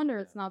sound, or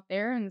it's not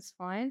there, and it's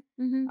fine.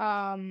 Do you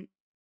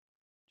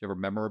have a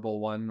memorable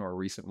one or a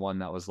recent one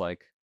that was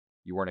like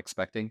you weren't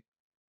expecting?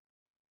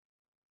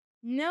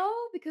 No,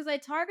 because I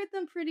target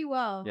them pretty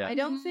well. Yeah. I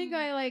don't think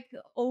I like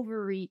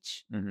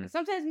overreach.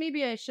 Sometimes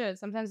maybe I should.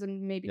 Sometimes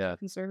I'm maybe too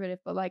conservative,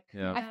 but like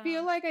I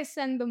feel like I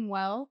send them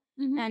well.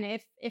 And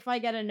if I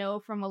get a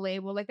no from a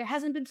label, like there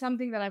hasn't been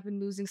something that I've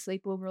been losing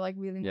sleep over, like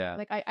really.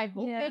 Like I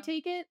hope they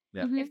take it.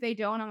 If they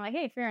don't, I'm like,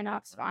 hey, fair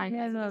enough, it's fine.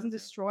 It doesn't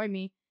destroy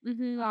me.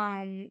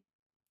 In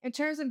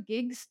terms of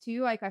gigs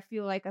too, like I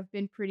feel like I've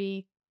been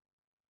pretty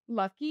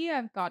lucky.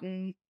 I've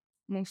gotten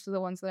most of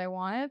the ones that I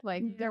wanted.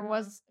 Like there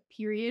was a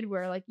period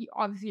where like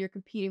obviously you're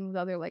competing with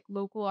other like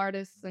local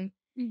artists, and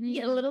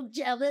you get a little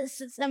jealous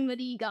that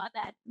somebody got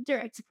that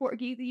direct support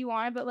gig that you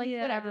wanted, but like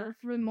whatever.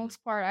 For the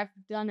most part, I've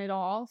done it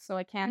all, so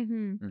I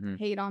can't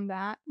hate on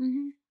that.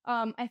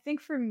 I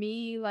think for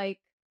me, like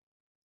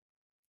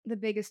the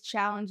biggest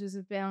challenges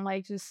have been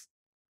like just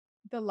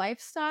the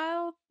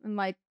lifestyle and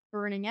like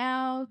burning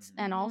out,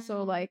 and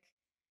also like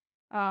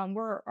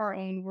we're our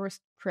own worst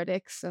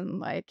critics, and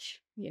like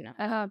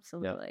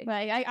absolutely.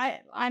 Like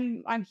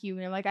I'm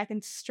human. Like I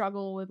can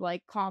struggle with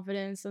like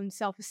confidence and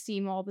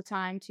self-esteem all the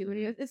time too.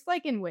 And it's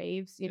like in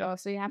waves,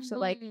 so you have to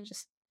like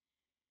just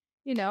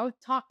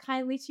talk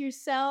kindly to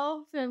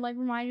yourself and like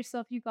remind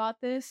yourself you got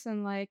this,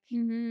 and like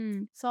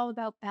it's all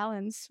about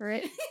balance,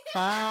 right? It's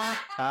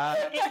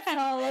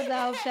all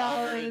about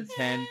balance.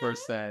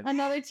 10%.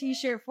 Another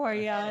t-shirt for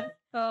you.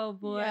 Oh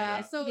boy.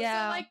 Yeah. So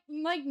like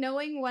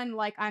knowing when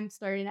like I'm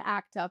starting to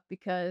act up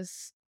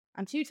because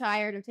I'm too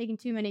tired, I'm taking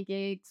too many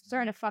gigs, I'm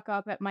starting to fuck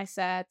up at my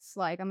sets,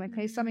 like I'm like,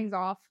 hey, something's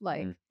off,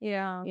 like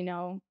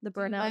the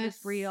burnout is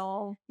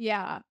real.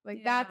 Yeah.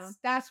 Like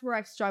that's where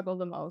I've struggled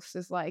the most,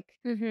 is like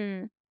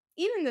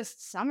even this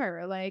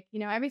summer, like,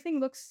 everything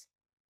looks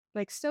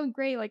like so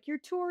great. Like you're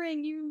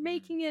touring, you're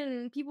making it,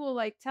 and people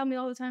like tell me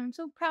all the time, I'm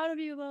so proud of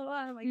you, blah, blah, blah.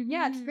 I'm like,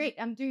 yeah, it's great.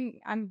 I'm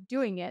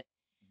doing it.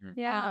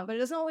 Yeah. But it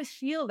doesn't always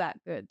feel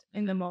that good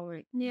in the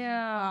moment.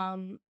 Yeah.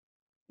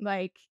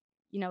 Like,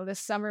 this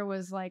summer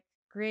was like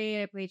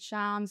great. I played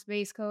Shams,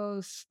 Base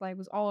Coast, like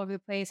was all over the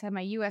place, had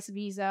my US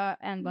visa,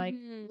 and like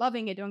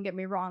loving it, don't get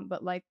me wrong,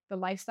 but like the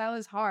lifestyle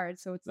is hard,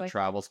 so it's the like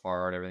travel's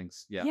hard,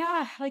 everything's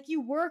like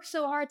you work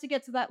so hard to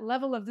get to that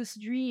level of this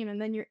dream, and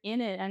then you're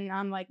in it, and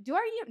I'm like, do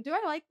I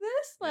like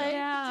this? Like do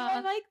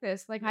I like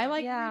this? Like I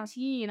like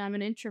routine. I'm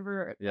an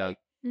introvert. Like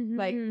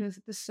the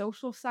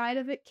social side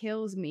of it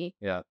kills me.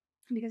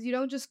 Because you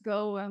don't just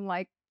go and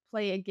like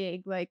play a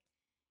gig. Like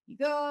you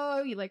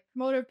go, you like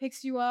promoter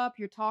picks you up,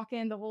 you're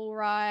talking the whole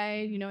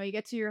ride, you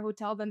get to your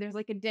hotel, then there's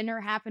like a dinner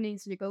happening,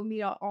 so you go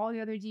meet all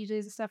the other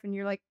DJs and stuff, and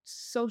you're like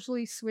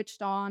socially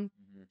switched on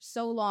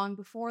so long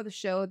before the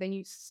show, then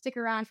you stick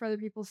around for other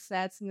people's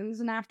sets, and then there's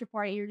an after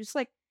party, you're just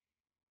like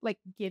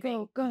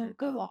giving.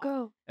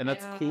 Go. And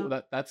that's cool.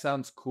 That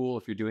sounds cool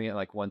if you're doing it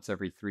like once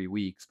every 3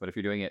 weeks, but if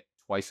you're doing it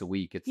twice a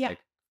week, it's like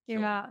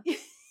there are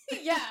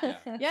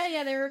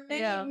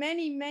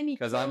many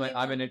because I'm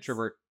an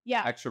introvert,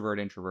 extrovert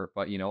introvert,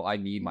 but I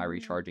need my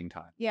recharging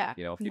time. If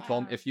you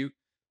told me, if you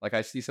like,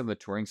 I see some of the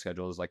touring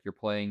schedules, like you're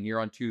playing here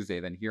on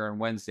Tuesday, then here on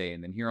Wednesday,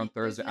 and then here on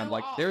Thursday. I'm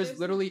like, there's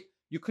literally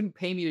you couldn't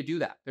pay me to do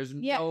that. There's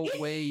no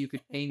way you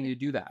could pay me to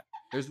do that.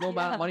 There's no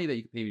amount of money that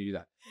you could pay me to do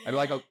that. I'd be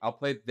like, I'll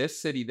play this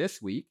city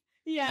this week.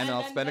 And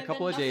I'll spend a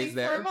couple of days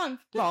there. For a month.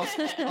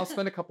 I'll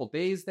spend a couple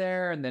days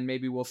there, and then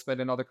maybe we'll spend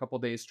another couple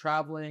of days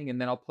traveling, and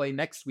then I'll play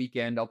next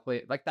weekend. I'll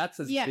play like that's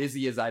as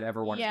busy as I'd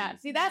ever want to be.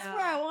 See, that's where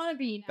I want to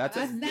be now. That's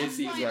as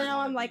busy as now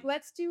I'm like,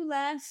 let's do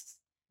less.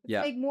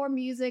 Yeah. Make more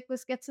music.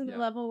 Let's get to the Yeah.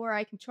 level where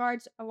I can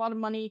charge a lot of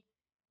money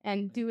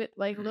and do it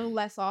like a little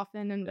less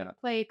often and Yeah.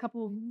 play a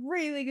couple of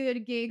really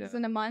good gigs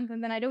in a month.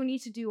 And then I don't need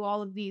to do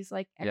all of these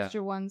like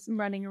extra ones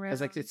running around.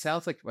 Because like it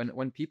sounds like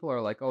when people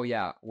are like, oh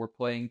yeah, we're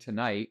playing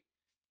tonight,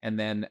 and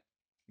then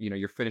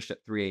you're finished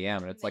at 3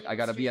 a.m. and it's like I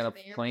gotta be on a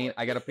plane.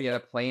 I gotta be on a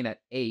plane at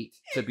 8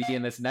 to be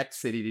in this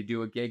next city to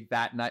do a gig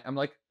that night. I'm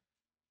like,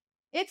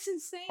 it's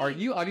insane. Are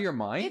you out of your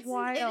mind? It's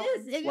wild. It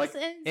is. It like,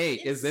 is hey,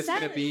 is this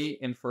gonna be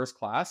in first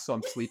class? So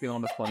I'm sleeping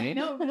on the plane.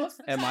 No, most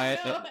of the Am time,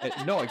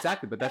 I? No,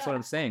 exactly. But that's what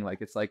I'm saying.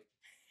 Like, it's like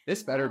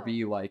this better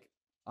be like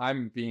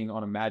I'm being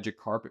on a magic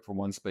carpet for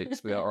one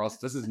space, or else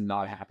this is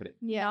not happening.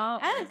 Yeah,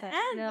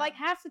 and like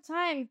half the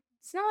time,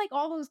 it's not like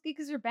all those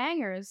gigs are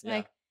bangers. Yeah.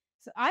 Like,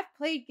 so I've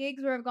played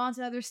gigs where I've gone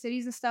to other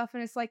cities and stuff,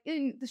 and it's like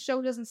the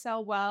show doesn't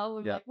sell well,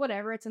 or like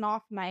whatever, it's an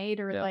off night,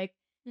 or like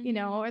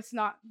it's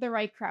not the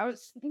right crowd.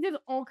 There's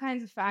all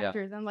kinds of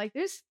factors. And like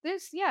there's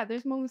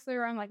moments there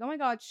where I'm like, oh my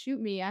god, shoot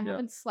me, I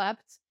haven't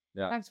slept.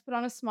 Yeah. I have to put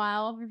on a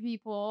smile for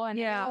people, and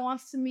everyone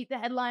wants to meet the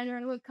headliner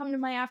and would come to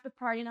my after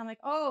party, and I'm like,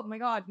 oh my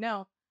god,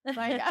 no.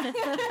 Like I'm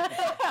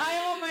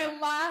on my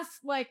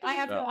last, like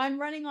I'm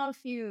running on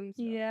fumes.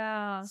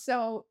 Yeah.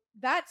 So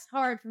that's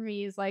hard for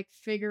me, is like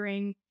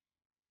figuring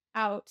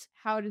out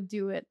how to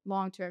do it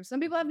long term. Some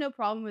people have no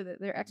problem with it.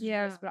 They're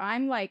extroverts, but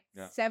I'm like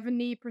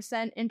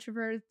 70%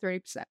 introverted,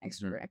 30%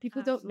 extrovert. And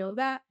people don't know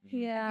that.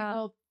 Yeah.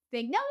 People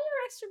think, no,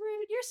 you're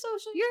extroverted, you're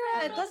social,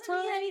 it doesn't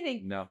mean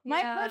anything. No.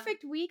 My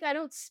perfect week, I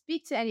don't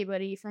speak to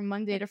anybody from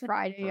Monday to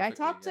Friday. I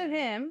talk to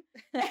him.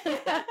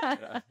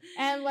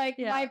 And like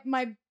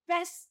my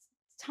best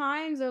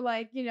times are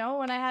like,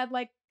 when I had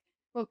like,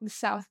 well, the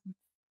South,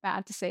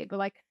 bad to say, but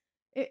like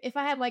if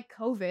I had like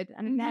COVID and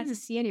I didn't have to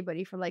see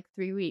anybody for like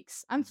 3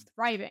 weeks, I'm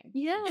thriving.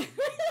 Yeah.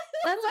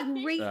 That's a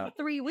great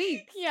 3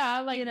 weeks.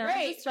 Yeah, like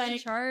great. Just trying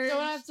to charge.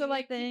 Don't have to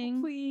like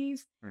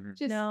please.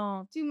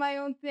 Just do my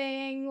own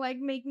thing, like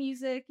make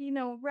music,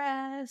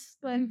 rest.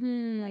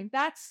 Like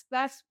that's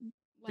like,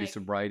 do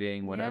some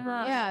writing, whatever.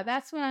 Yeah,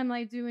 that's when I'm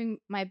like doing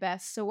my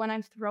best. So when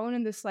I'm thrown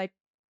in this like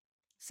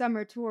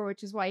summer tour,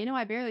 which is why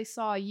I barely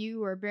saw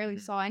you or barely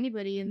saw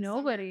anybody in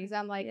nobody. Because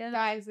I'm like,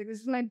 guys, like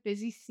this is my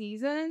busy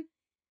season.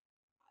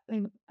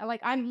 And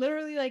I'm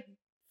literally like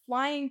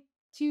flying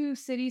 2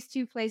 cities,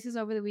 2 places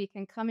over the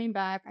weekend, coming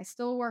back. I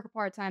still work a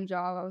part-time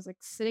job. I was like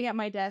sitting at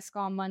my desk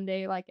on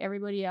Monday like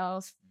everybody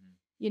else,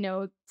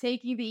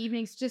 taking the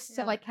evenings just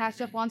to like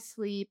catch up on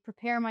sleep,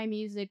 prepare my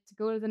music to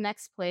go to the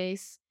next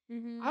place. I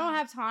don't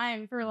have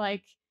time for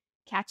like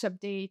catch-up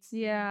dates.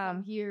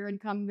 Come here and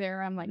come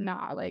there. I'm like,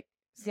 nah, like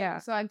so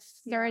I've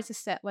started to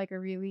set like a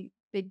really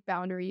big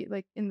boundary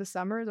like in the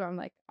summers where I'm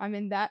like, I'm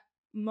in that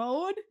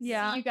mode. See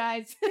you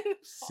guys.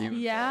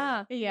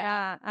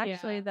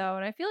 Actually though,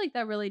 and I feel like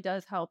that really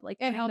does help, like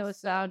putting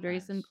those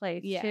boundaries in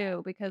place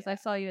too, because I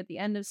saw you at the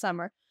end of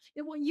summer.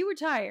 Well, you were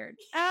tired.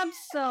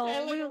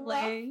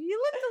 Absolutely.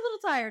 You looked a little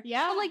tired.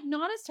 But like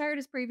not as tired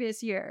as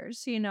previous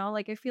years,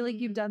 like I feel like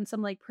you've done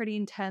some like pretty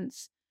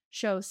intense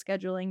show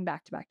scheduling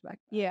back to back to back.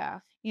 I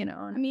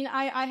mean,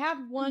 I have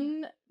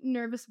one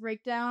nervous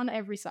breakdown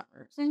every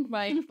summer.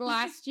 Like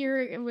last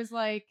year it was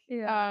like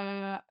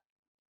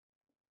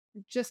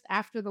just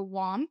after the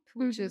WOMP,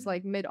 which is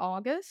like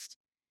mid-August.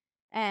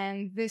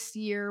 And this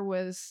year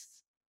was,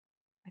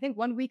 I think,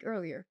 1 week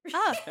earlier.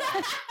 Right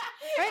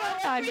on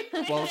time.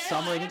 Well,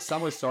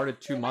 summer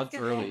started 2 months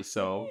early,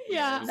 so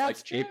it was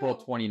like true. April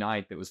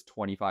 29th, it was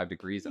 25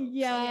 degrees out.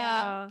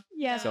 Yeah.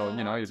 So,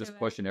 you're just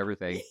pushing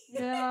everything.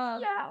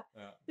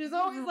 There's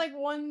always like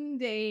one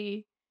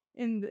day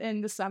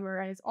in the summer,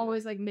 and it's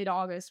always like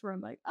mid-August where I'm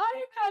like, I've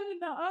had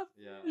enough.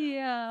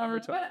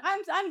 But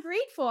I'm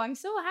grateful. I'm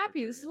so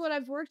happy. This is what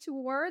I've worked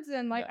towards,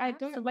 and like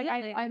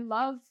I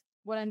love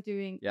what I'm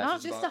doing.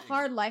 Not just a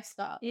hard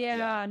lifestyle.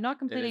 Not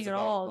complaining at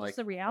all. Like, just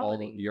the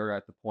reality. You're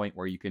at the point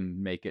where you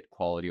can make it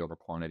quality over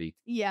quantity.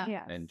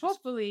 And just,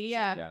 hopefully,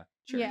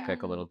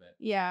 pick a little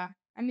bit. I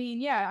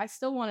mean, I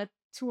still want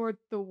to tour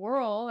the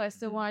world. I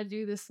still want to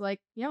do this,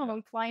 like,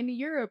 I'm flying to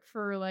Europe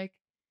for like,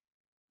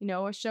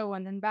 a show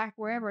and then back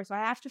wherever. So I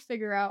have to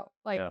figure out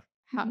like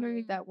how to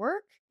make that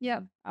work.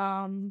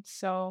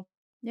 So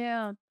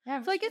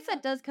I guess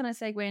that does kind of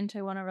segue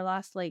into one of our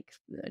last like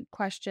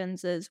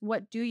questions is,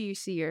 what do you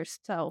see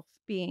yourself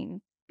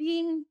being,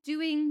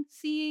 doing,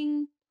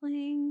 seeing,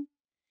 playing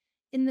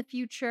in the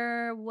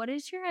future? What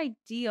is your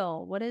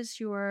ideal? What is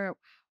your,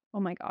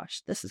 oh my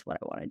gosh, this is what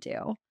I want to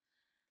do?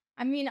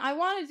 I mean, I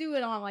want to do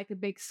it on like a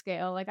big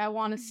scale. Like I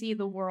want to see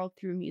the world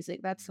through music.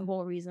 That's the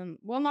whole reason.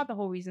 Well, not the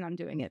whole reason I'm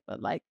doing it,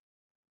 but like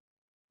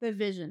the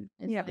vision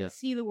is like,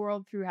 see the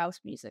world through house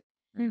music.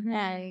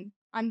 And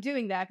I'm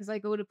doing that because I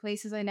go to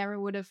places I never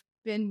would have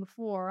been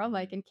before.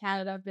 Like in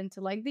Canada, I've been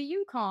to like the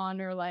Yukon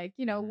or like,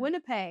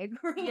 Winnipeg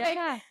or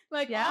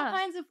like all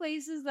kinds of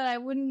places that I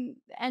wouldn't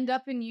end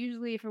up in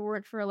usually if it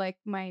weren't for like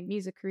my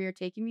music career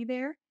taking me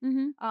there.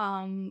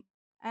 And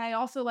I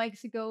also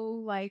like to go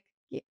like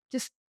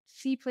just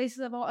see places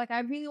of all, like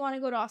I really want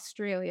to go to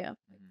Australia.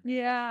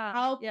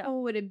 How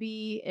cool would it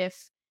be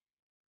if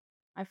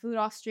I flew to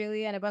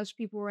Australia, and a bunch of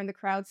people were in the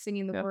crowd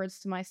singing the words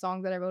to my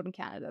song that I wrote in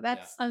Canada.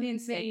 That's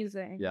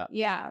amazing. Yeah.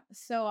 Yeah.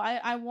 So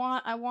I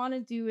want to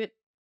do it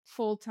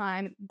full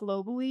time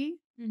globally.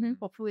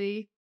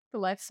 Hopefully the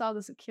lifestyle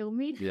doesn't kill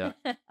me. Yeah.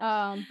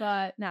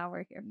 But Now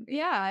we're here.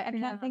 yeah, I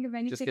can't think of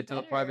anything. Just get to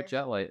the private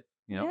jet light,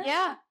 you know?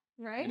 Yeah.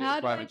 Right? How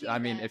do I Private, do I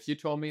mean, that? if you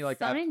told me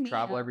like I have Sign to me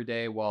travel up. every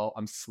day while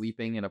I'm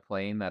sleeping in a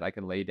plane that I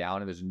can lay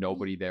down and there's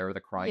nobody there with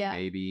a crying Yeah.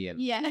 baby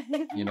and Yeah.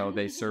 you know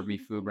they serve me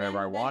food whenever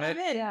I want it,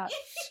 Yeah.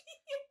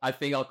 I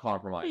think I'll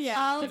compromise.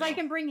 Yeah. you Because I know?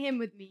 can bring him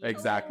with me.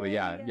 Exactly.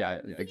 Yeah.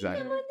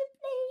 Exactly.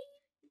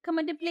 Come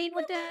on the plane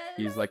with us.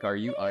 He's like, "Are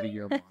you out of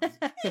your mind?"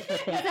 He's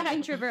an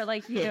introvert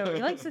like you.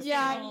 He likes to stay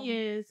Yeah, home. he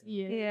is.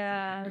 He is.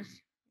 Yeah.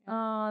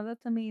 Oh,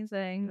 that's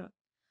amazing. Yeah.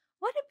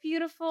 What a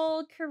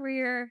beautiful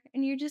career.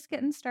 And you're just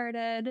getting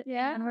started.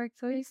 Yeah. And we're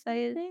so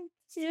excited to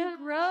see you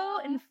grow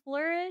and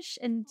flourish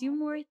and do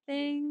more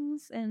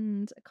things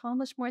and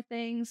accomplish more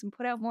things and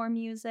put out more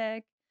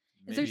music.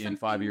 Is there Maybe in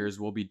 5 something- years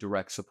we'll be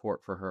direct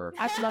support for her.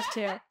 I'd love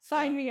to.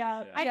 Sign me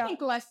up. Yeah. I think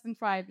less than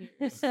 5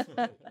 years. Do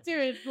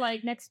it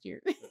like next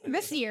year.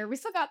 This year. We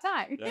still got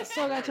time. Yeah.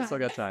 Still got time. Still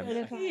got time.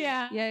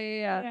 Yeah.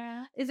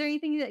 Yeah. Is there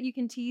anything that you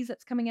can tease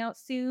that's coming out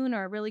soon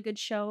or a really good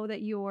show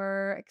that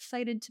you're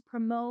excited to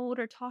promote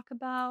or talk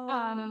about?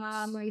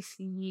 Let me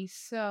see.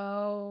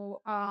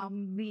 So,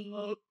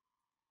 the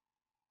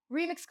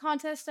remix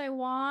contest I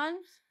won.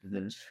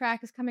 The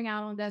track is coming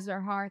out on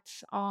Desert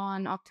Hearts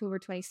on October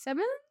 27th.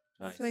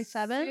 Nice.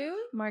 27. Soon.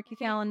 Mark your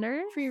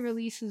calendar.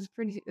 Pre-release is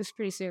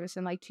pretty serious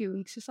in like 2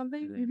 weeks or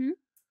something. Mm-hmm.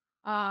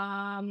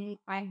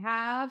 I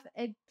have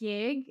a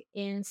gig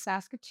in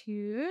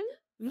Saskatoon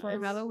for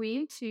Nice.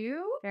 Halloween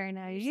too. Very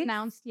nice. It's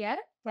announced yet.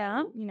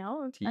 Yeah. You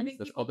know, Tease.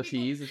 That's called the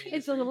tease.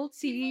 It's a little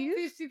tease.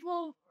 These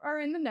people are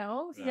in the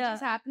know. So Yeah.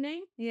 it's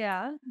happening.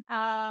 Yeah.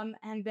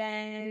 And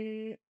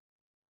then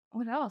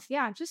what else?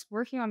 Yeah, I'm just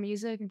working on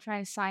music and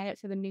trying to sign it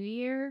for the new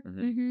year.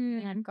 Mm-hmm.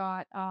 And I've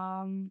got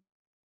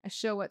a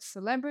show at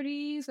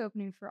Celebrities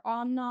opening for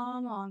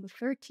Omnom on the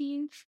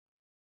 13th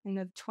and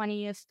the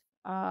 20th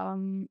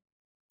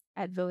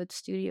at Village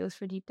Studios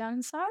for Deep Down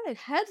Inside.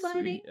 Headlining.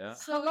 Sweet, yeah.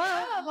 So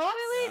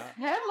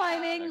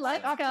headlining.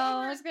 Let's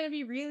October go. is going to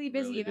be really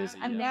busy. Really busy,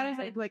 I'm yeah.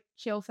 gonna like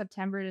chill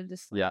September to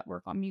just like,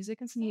 work on music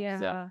and stuff.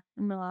 Yeah.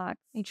 And relax.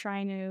 And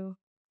trying to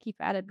keep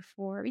at it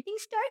before everything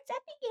starts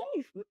up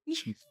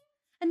again.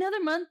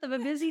 Another month of a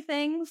busy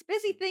things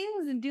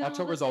and doing.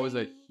 October is always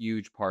a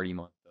huge party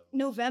month, though.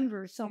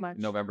 November so much.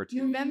 November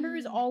too. November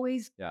is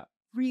always Yeah.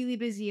 really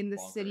busy in the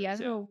city. I Bonkers,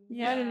 don't know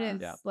yeah. what it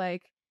is. Yeah.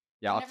 Like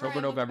Yeah, Whenever I October,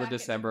 look November, back at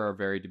December are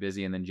very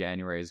busy, and then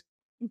January is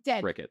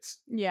dead. crickets.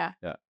 Yeah.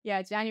 Yeah.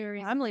 Yeah.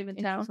 January. I'm leaving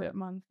town. Introvert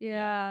month.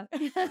 Yeah.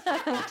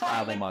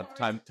 Travel month.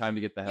 Time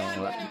to get the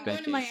hell out. I'm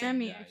going to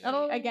Miami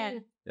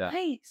again. Yeah.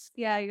 Nice.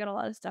 Yeah, you got a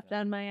lot of stuff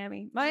down in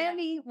Miami.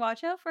 Miami,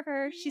 watch out for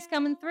her. She's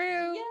coming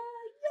through. Yeah.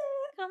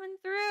 Coming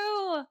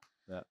through.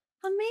 Yeah.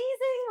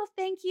 Amazing. Well,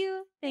 thank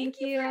you. Thank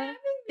you. for having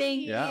Thank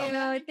me. Yeah. you.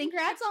 Thank you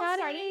Congrats for on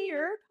chatting. starting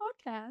your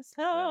podcast.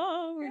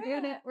 Oh, we're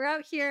doing Yeah. it. We're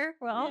out here.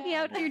 We'll all be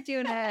out Yeah. here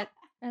doing it.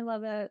 I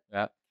love it.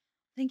 Yeah.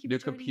 Thank you. New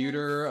for joining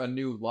computer, us. a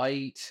new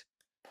light.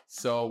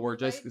 So we're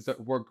just Lights.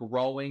 we're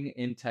growing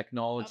in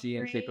technology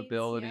and Upgrades,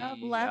 capability. yep,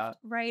 Left,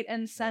 right,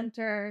 and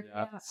center.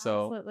 Yeah.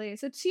 So Absolutely.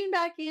 So tune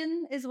back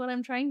in is what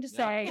I'm trying to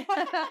say.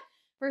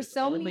 For it's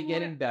so only many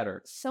getting more,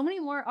 better. so many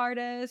more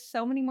artists,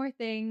 so many more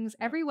things.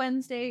 Every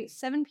Wednesday,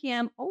 7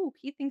 p.m. Oh,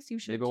 he thinks you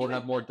should. Maybe we'll do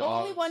have it. more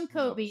dogs. Only one Who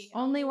knows? Kobe.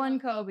 Only one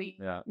Kobe.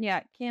 Yeah.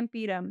 Yeah, can't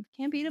beat him.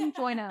 Can't beat him,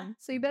 join him.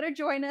 So you better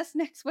join us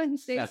next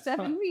Wednesday, That's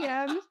 7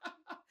 p.m.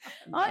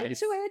 on Nice.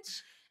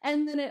 Twitch.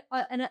 And then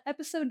an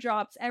episode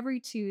drops every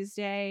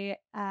Tuesday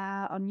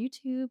on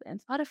YouTube and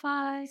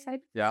Spotify.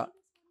 Yeah.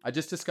 I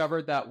just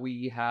discovered that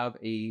we have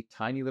a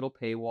tiny little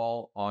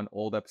paywall on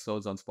old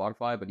episodes on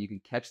Spotify, but you can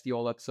catch the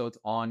old episodes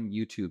on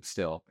YouTube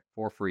still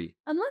for free.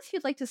 Unless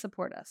you'd like to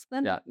support us,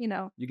 then, Yeah. you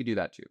know, You can do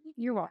that too.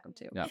 you're welcome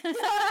to. Yeah.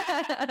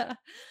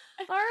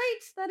 All right,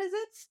 that is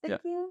it.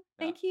 Thank you.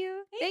 Thank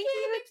you. Thank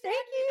you. Thank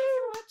you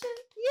for watching.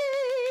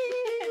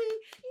 Yay!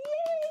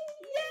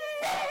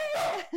 Yay! Yay!